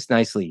say this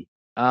nicely?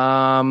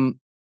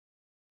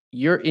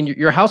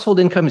 Your household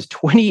income is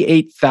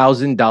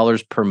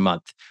 $28,000 per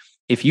month.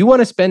 If you want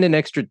to spend an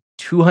extra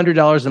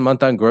 $200 a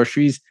month on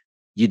groceries,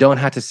 you don't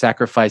have to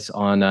sacrifice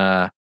on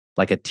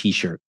like a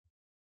t-shirt.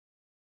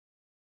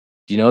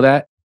 Do you know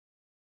that?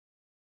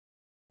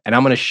 And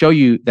I'm going to show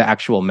you the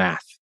actual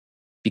math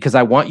because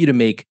I want you to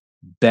make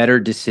better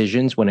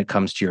decisions when it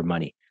comes to your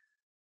money.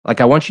 Like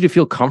I want you to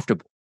feel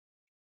comfortable.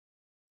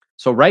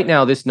 So right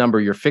now, this number,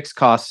 your fixed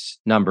costs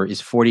number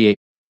is 48.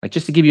 Like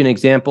just to give you an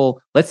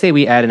example, let's say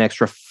we add an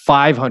extra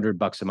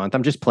 $500 a month.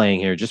 I'm just playing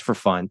here just for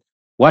fun.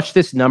 Watch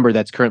this number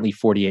that's currently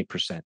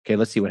 48%. Okay,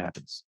 let's see what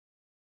happens.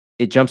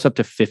 It jumps up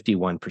to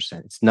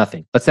 51%. It's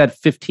nothing. Let's add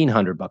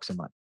 $1,500 a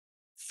month.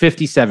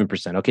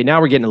 57%. Okay,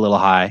 now we're getting a little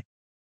high.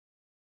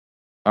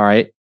 All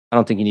right. I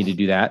don't think you need to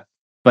do that.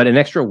 But an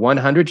extra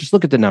 100, just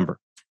look at the number.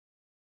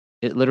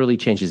 It literally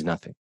changes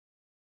nothing.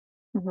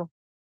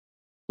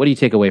 What do you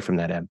take away from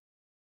that, Em?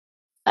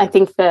 I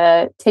think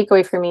the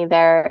takeaway for me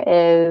there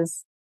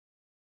is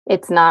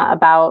it's not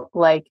about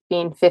like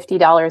being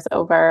 $50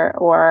 over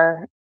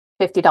or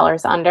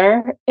 $50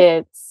 under.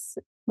 It's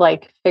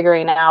like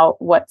figuring out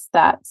what's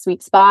that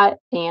sweet spot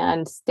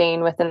and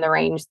staying within the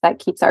range that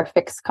keeps our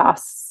fixed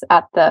costs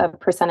at the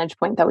percentage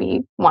point that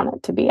we want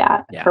it to be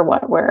at for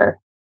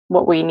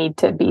what we need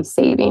to be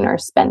saving or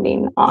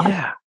spending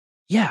on.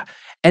 Yeah.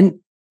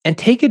 And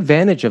take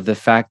advantage of the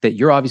fact that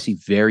you're obviously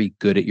very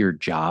good at your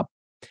job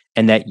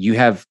and that you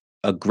have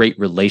a great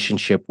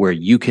relationship where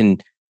you can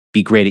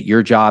be great at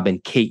your job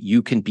and Kate,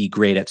 you can be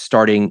great at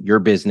starting your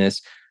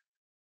business.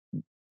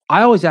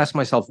 I always ask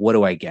myself, what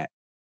do I get?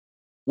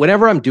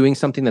 Whenever I'm doing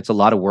something that's a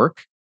lot of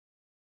work,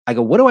 I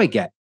go, what do I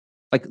get?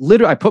 Like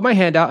literally, I put my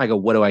hand out, I go,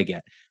 what do I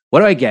get? What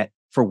do I get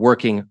for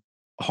working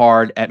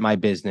hard at my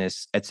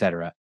business,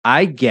 etc.?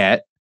 I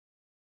get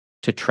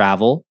to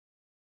travel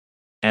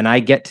and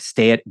I get to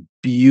stay at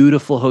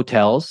beautiful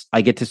hotels.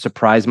 I get to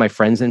surprise my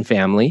friends and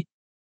family,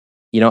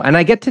 and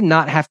I get to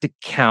not have to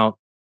count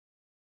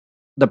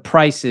the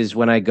prices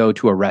when I go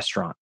to a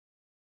restaurant.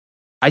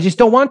 I just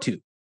don't want to.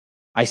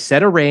 I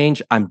set a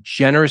range, I'm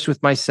generous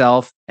with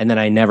myself, and then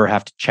I never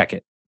have to check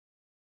it.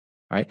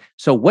 All right.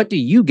 So what do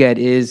you get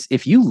is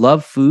if you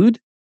love food,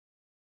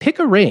 pick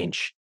a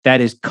range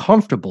that is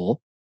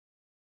comfortable,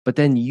 but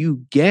then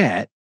you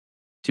get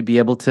to be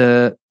able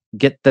to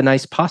get the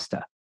nice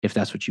pasta if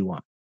that's what you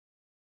want.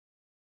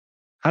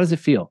 How does it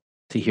feel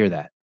to hear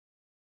that?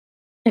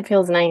 It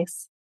feels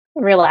nice,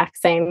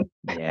 relaxing.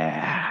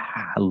 Yeah,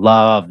 I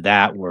love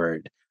that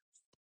word.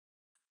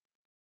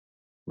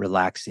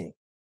 Relaxing,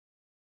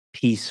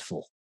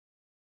 peaceful.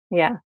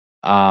 Yeah.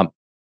 I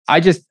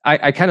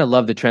kind of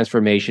love the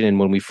transformation. And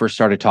when we first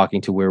started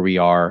talking to where we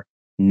are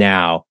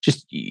now,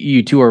 just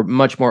you two are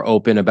much more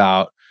open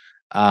about,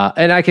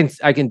 and I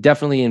can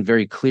definitely and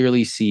very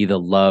clearly see the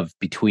love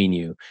between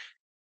you.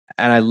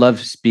 And I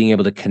love being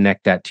able to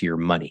connect that to your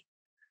money.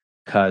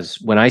 Because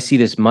when I see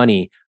this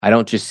money, I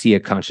don't just see a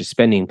conscious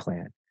spending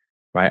plan,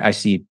 right? I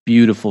see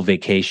beautiful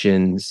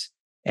vacations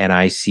and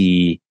I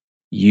see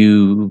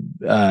you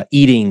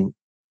eating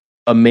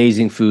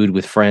amazing food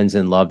with friends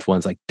and loved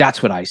ones. Like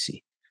that's what I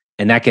see.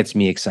 And that gets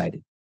me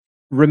excited.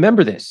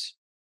 Remember this.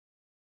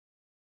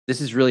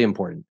 This is really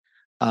important.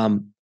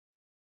 This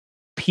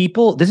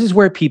is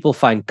where people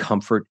find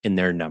comfort in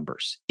their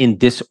numbers in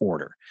this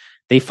order.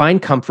 They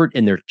find comfort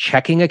in their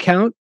checking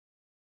account,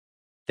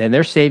 then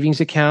their savings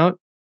account,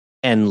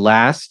 and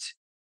last,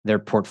 their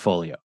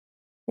portfolio.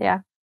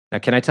 Yeah. Now,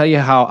 can I tell you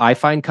how I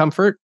find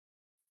comfort?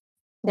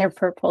 Their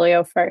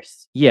portfolio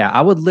first. Yeah,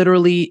 I would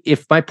literally,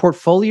 if my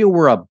portfolio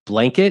were a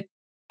blanket,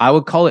 I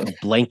would call it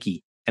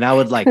blankie. And I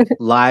would like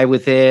lie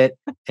with it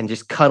and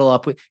just cuddle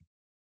up with.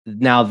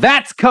 Now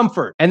that's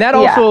comfort. And that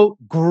also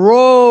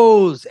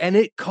grows and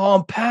it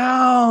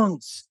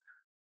compounds.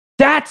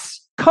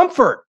 That's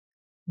comfort.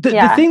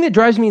 The thing that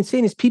drives me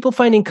insane is people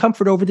finding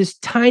comfort over this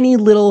tiny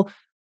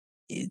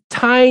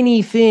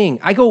thing.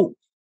 I go,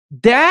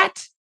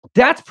 that's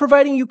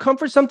providing you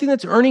comfort, something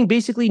that's earning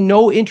basically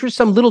no interest,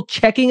 some little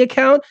checking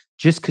account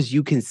just because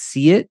you can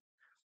see it.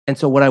 And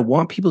so what I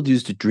want people to do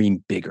is to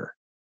dream bigger,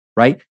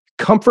 right?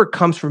 Comfort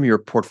comes from your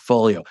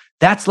portfolio.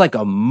 That's like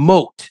a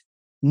moat.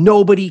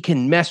 Nobody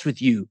can mess with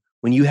you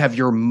when you have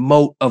your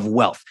moat of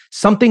wealth.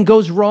 Something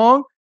goes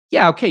wrong.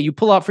 Yeah, okay, you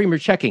pull out from your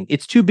checking.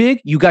 It's too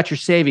big, you got your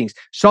savings.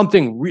 Some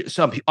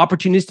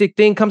opportunistic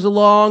thing comes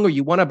along, or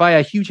you want to buy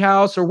a huge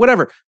house or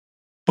whatever.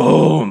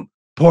 Boom,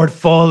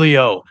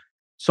 portfolio.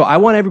 So I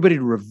want everybody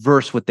to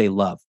reverse what they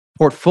love.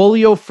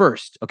 Portfolio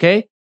first,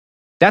 okay?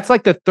 That's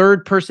like the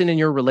third person in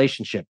your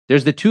relationship.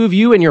 There's the two of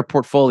you and your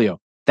portfolio.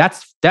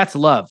 That's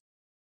love.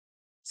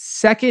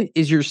 Second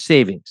is your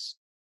savings.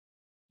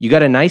 You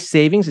got a nice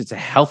savings. It's a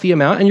healthy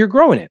amount and you're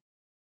growing it.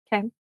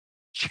 Okay.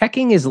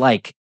 Checking is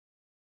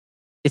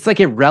it's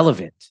like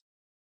irrelevant.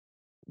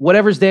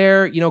 Whatever's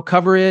there,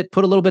 cover it,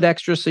 put a little bit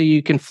extra so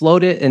you can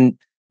float it. And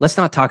let's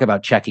not talk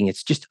about checking.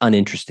 It's just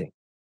uninteresting.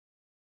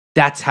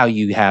 That's how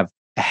you have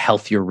a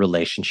healthier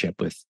relationship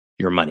with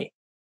your money.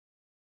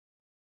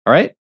 All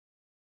right?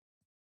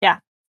 Yeah.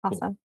 Awesome.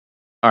 Cool.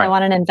 All right. I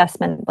want an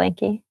investment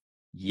blankie.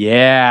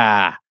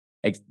 Yeah.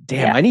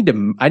 Damn, yeah.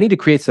 I need to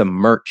create some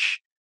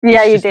merch.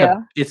 Yeah, you do.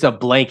 It's a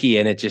blankie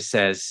and it just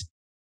says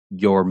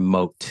your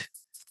moat.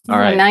 All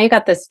right. Now you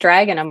got this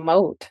dragon, a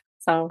moat.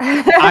 So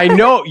I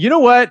know. You know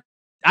what?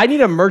 I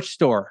need a merch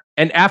store.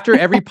 And after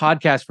every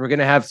podcast, we're going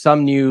to have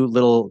some new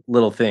little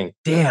thing.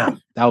 Damn,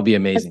 that would be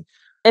amazing.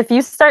 If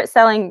you start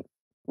selling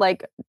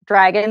like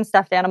dragon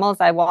stuffed animals,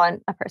 I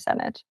want a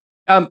percentage.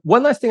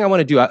 One last thing I want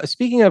to do.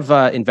 Speaking of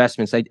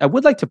investments, I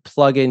would like to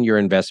plug in your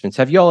investments.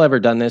 Have you all ever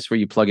done this where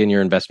you plug in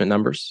your investment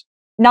numbers?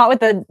 Not with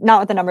the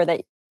number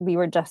that we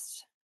were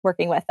just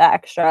working with, the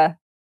extra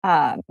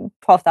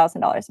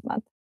 $12,000 a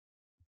month.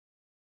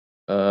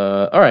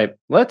 All right,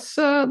 let's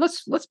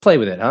play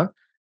with it, huh?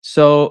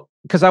 So,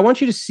 because I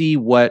want you to see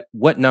what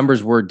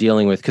numbers we're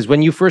dealing with. Because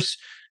when you first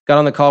got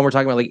on the call, and we're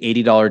talking about like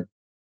 $80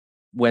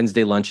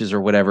 Wednesday lunches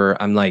or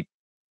whatever. I'm like,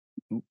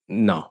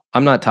 no,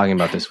 I'm not talking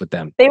about this with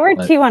them. They were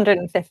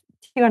 $250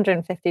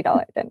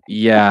 dinner.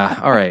 Yeah.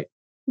 All right.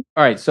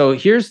 So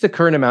here's the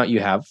current amount you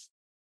have.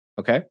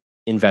 Okay.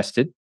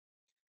 Invested.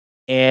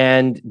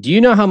 And do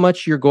you know how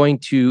much you're going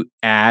to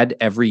add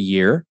every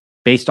year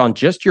based on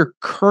just your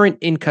current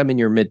income in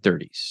your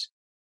mid-30s?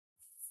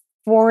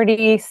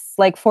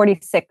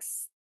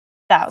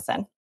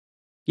 46,000.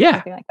 Yeah.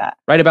 Something like that.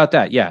 Right about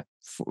that. Yeah.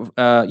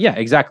 Yeah,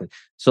 exactly.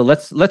 So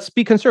let's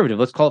be conservative.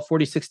 Let's call it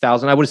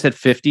 46,000. I would have said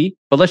 50,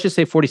 but let's just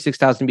say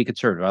 46,000 to be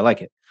conservative. I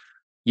like it.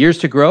 Years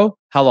to grow.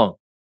 How long?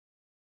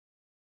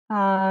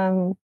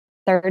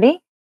 30.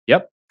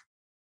 Yep.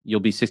 You'll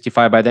be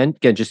 65 by then.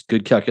 Again, just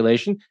good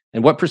calculation.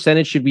 And what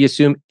percentage should we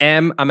assume?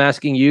 M, I'm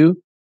asking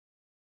you.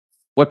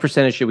 What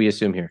percentage should we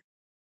assume here?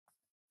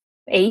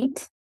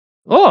 8.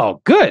 Oh,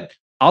 good.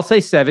 I'll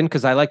say 7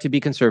 because I like to be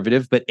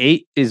conservative, but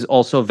 8 is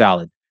also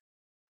valid.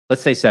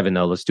 Let's say 7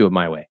 though. Let's do it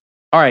my way.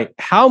 All right.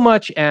 How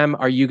much, M,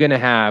 are you going to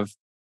have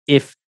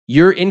if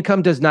your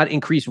income does not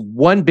increase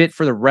one bit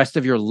for the rest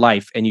of your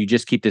life and you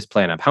just keep this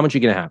plan up? How much are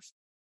you going to have?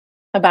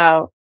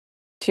 About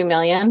 2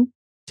 million.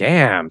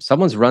 Damn,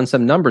 someone's run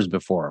some numbers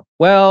before.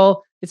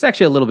 Well, it's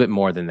actually a little bit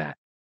more than that.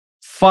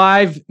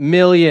 5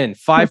 million,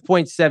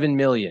 5.7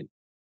 million.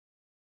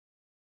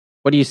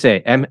 What do you say?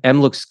 M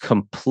looks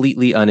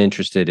completely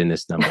uninterested in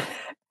this number.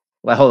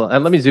 Well, hold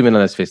on. Let me zoom in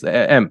on this face.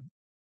 M,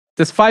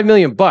 that's $5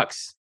 million.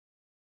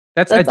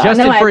 That's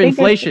adjusted no, for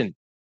inflation.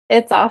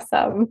 It's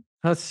awesome.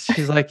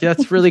 She's like,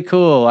 that's really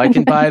cool. I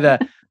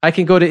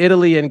can go to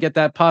Italy and get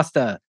that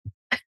pasta.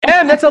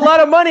 And that's a lot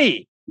of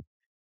money.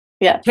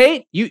 Yes.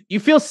 Kait, you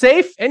feel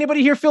safe?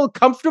 Anybody here feel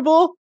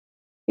comfortable?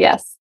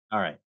 Yes. All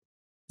right.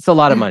 It's a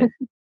lot of money.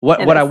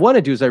 What is. I want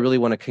to do is I really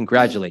want to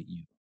congratulate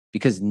you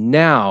because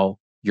now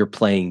you're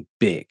playing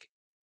big.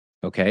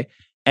 Okay.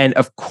 And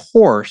of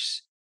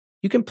course,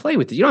 you can play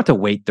with it. You don't have to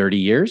wait 30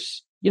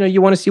 years.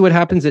 You want to see what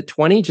happens at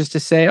 20 just to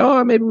say,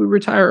 oh, maybe we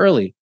retire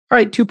early. All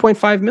right,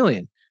 2.5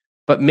 million.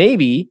 But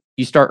maybe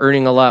you start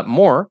earning a lot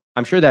more.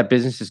 I'm sure that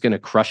business is going to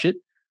crush it.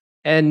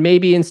 And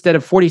maybe instead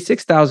of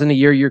 46,000 a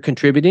year you're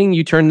contributing,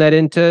 you turn that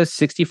into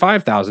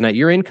 65,000 at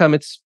your income.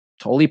 It's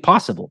totally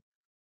possible.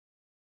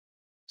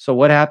 So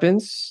what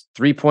happens?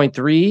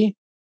 3.3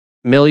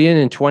 million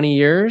in 20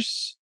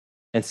 years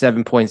and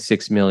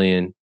 7.6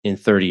 million in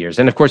 30 years.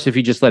 And of course, if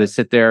you just let it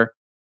sit there,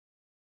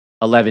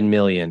 11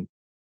 million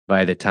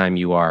by the time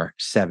you are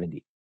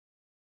 70.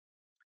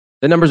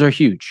 The numbers are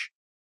huge.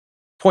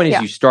 Point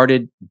is, you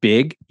started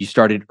big, you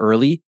started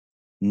early.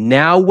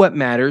 Now what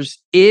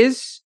matters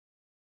is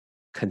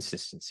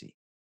consistency.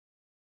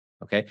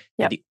 Okay.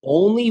 Yep. The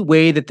only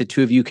way that the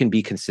two of you can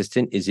be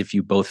consistent is if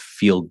you both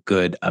feel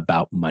good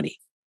about money.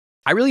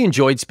 I really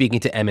enjoyed speaking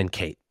to Em and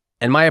Kait,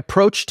 and my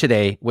approach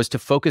today was to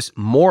focus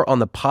more on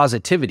the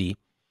positivity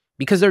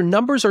because their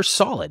numbers are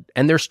solid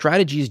and their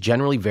strategy is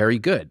generally very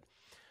good.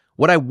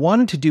 What I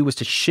wanted to do was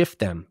to shift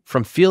them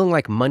from feeling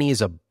like money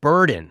is a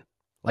burden,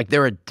 like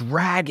they're a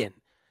dragon,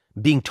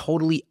 being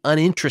totally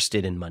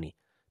uninterested in money,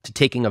 to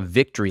taking a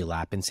victory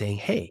lap and saying,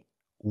 hey,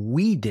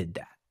 we did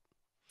that.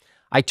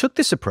 I took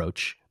this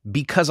approach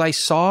because I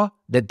saw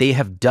that they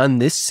have done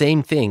this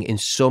same thing in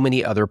so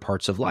many other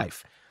parts of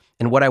life.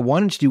 And what I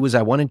wanted to do was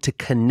I wanted to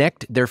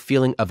connect their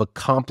feeling of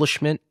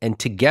accomplishment and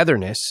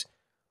togetherness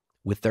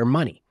with their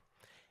money.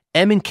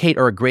 Em and Kait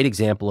are a great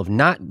example of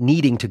not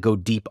needing to go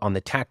deep on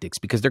the tactics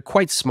because they're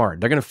quite smart.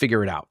 They're going to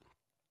figure it out.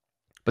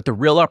 But the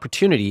real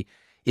opportunity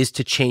is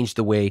to change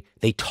the way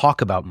they talk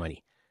about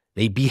money,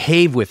 they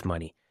behave with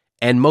money,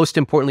 and most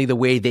importantly, the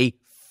way they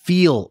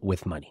feel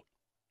with money.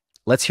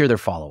 Let's hear their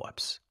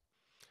follow-ups.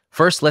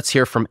 First, let's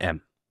hear from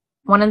Em.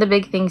 One of the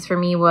big things for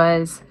me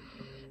was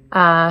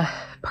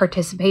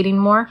participating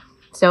more.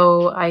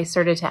 So I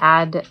started to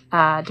add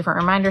different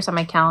reminders on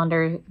my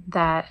calendar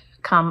that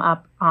come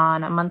up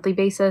on a monthly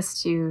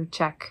basis to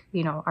check,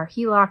 our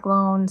HELOC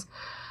loans,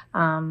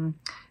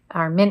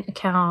 our Mint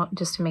account,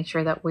 just to make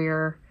sure that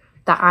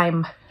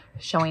I'm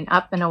showing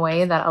up in a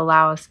way that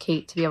allows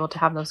Kait to be able to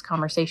have those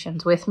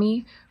conversations with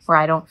me where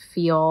I don't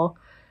feel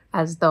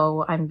as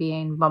though I'm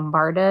being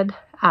bombarded,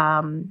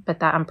 but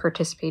that I'm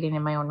participating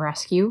in my own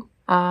rescue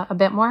a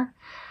bit more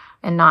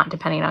and not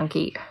depending on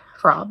Kait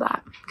for all of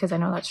that, because I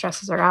know that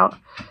stresses her out.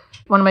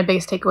 One of my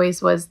biggest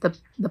takeaways was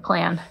the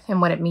plan and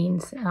what it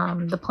means.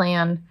 The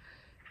plan,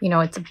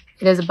 it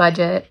is a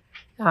budget,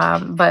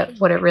 but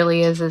what it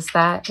really is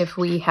that if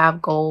we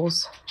have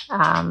goals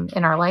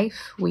in our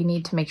life, we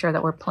need to make sure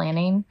that we're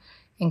planning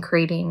and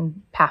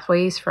creating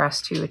pathways for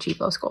us to achieve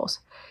those goals.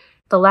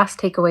 The last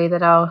takeaway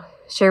that I'll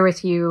share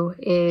with you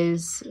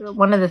is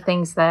one of the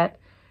things that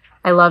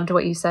I loved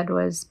what you said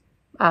was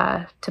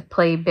to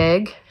play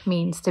big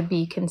means to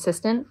be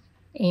consistent.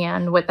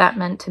 And what that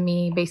meant to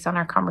me based on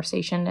our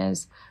conversation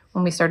is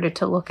when we started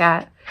to look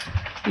at,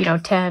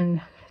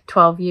 10,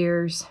 12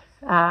 years,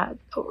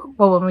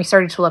 when we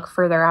started to look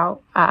further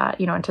out,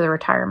 into the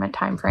retirement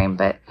timeframe,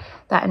 but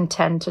that in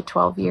 10 to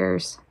 12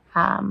 years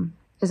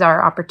is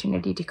our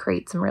opportunity to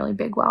create some really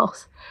big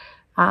wealth.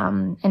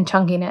 And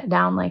chunking it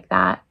down like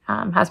that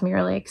has me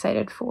really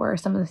excited for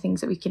some of the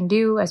things that we can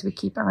do as we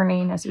keep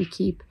earning, as we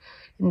keep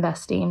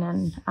investing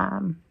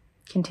and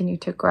continue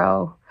to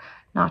grow,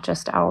 not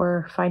just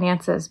our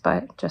finances,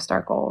 but just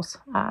our goals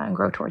and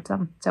grow towards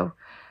them. So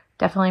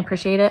definitely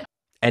appreciate it.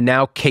 And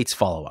now Kait's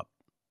follow-up.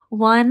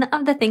 One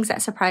of the things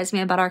that surprised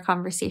me about our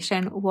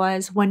conversation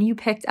was when you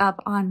picked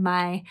up on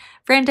my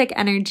frantic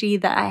energy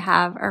that I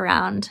have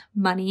around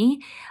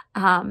money.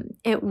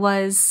 It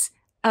was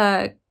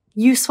a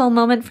useful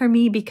moment for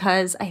me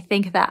because I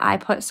think that I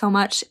put so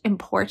much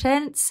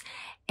importance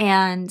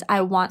and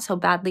I want so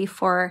badly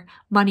for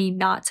money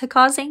not to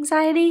cause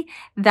anxiety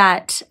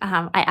that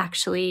I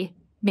actually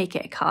make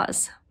it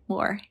cause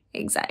more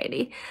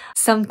anxiety.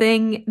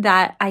 Something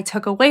that I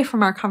took away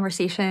from our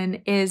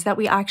conversation is that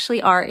we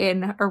actually are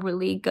in a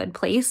really good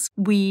place.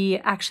 We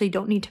actually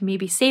don't need to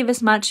maybe save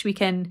as much. We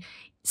can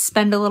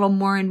spend a little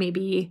more and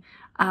maybe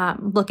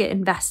look at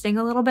investing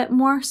a little bit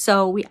more.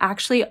 So we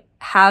actually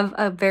have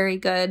a very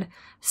good,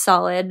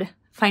 solid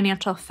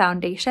financial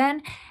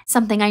foundation.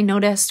 Something I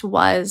noticed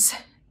was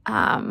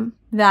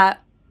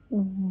that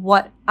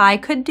what I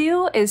could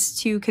do is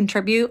to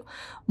contribute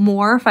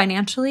more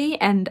financially.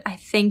 And I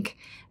think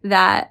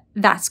that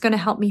that's going to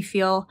help me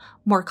feel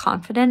more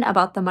confident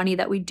about the money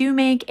that we do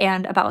make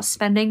and about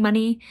spending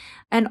money.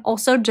 And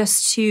also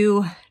just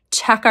to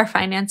check our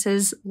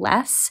finances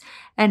less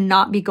and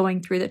not be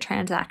going through the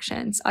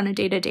transactions on a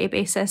day-to-day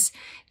basis.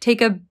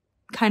 Take a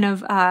kind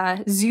of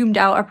zoomed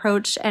out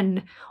approach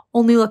and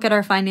only look at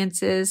our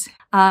finances.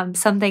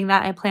 Something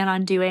that I plan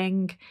on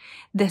doing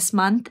this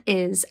month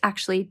is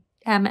actually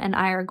Em and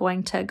I are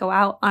going to go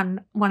out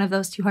on one of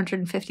those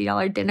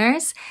 $250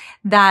 dinners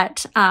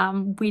that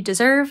we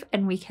deserve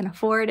and we can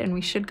afford and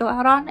we should go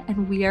out on,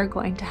 and we are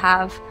going to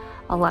have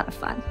a lot of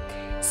fun.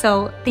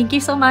 So thank you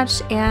so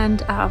much,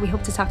 and we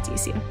hope to talk to you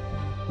soon.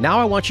 Now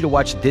I want you to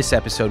watch this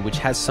episode, which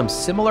has some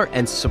similar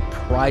and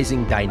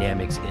surprising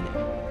dynamics in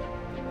it.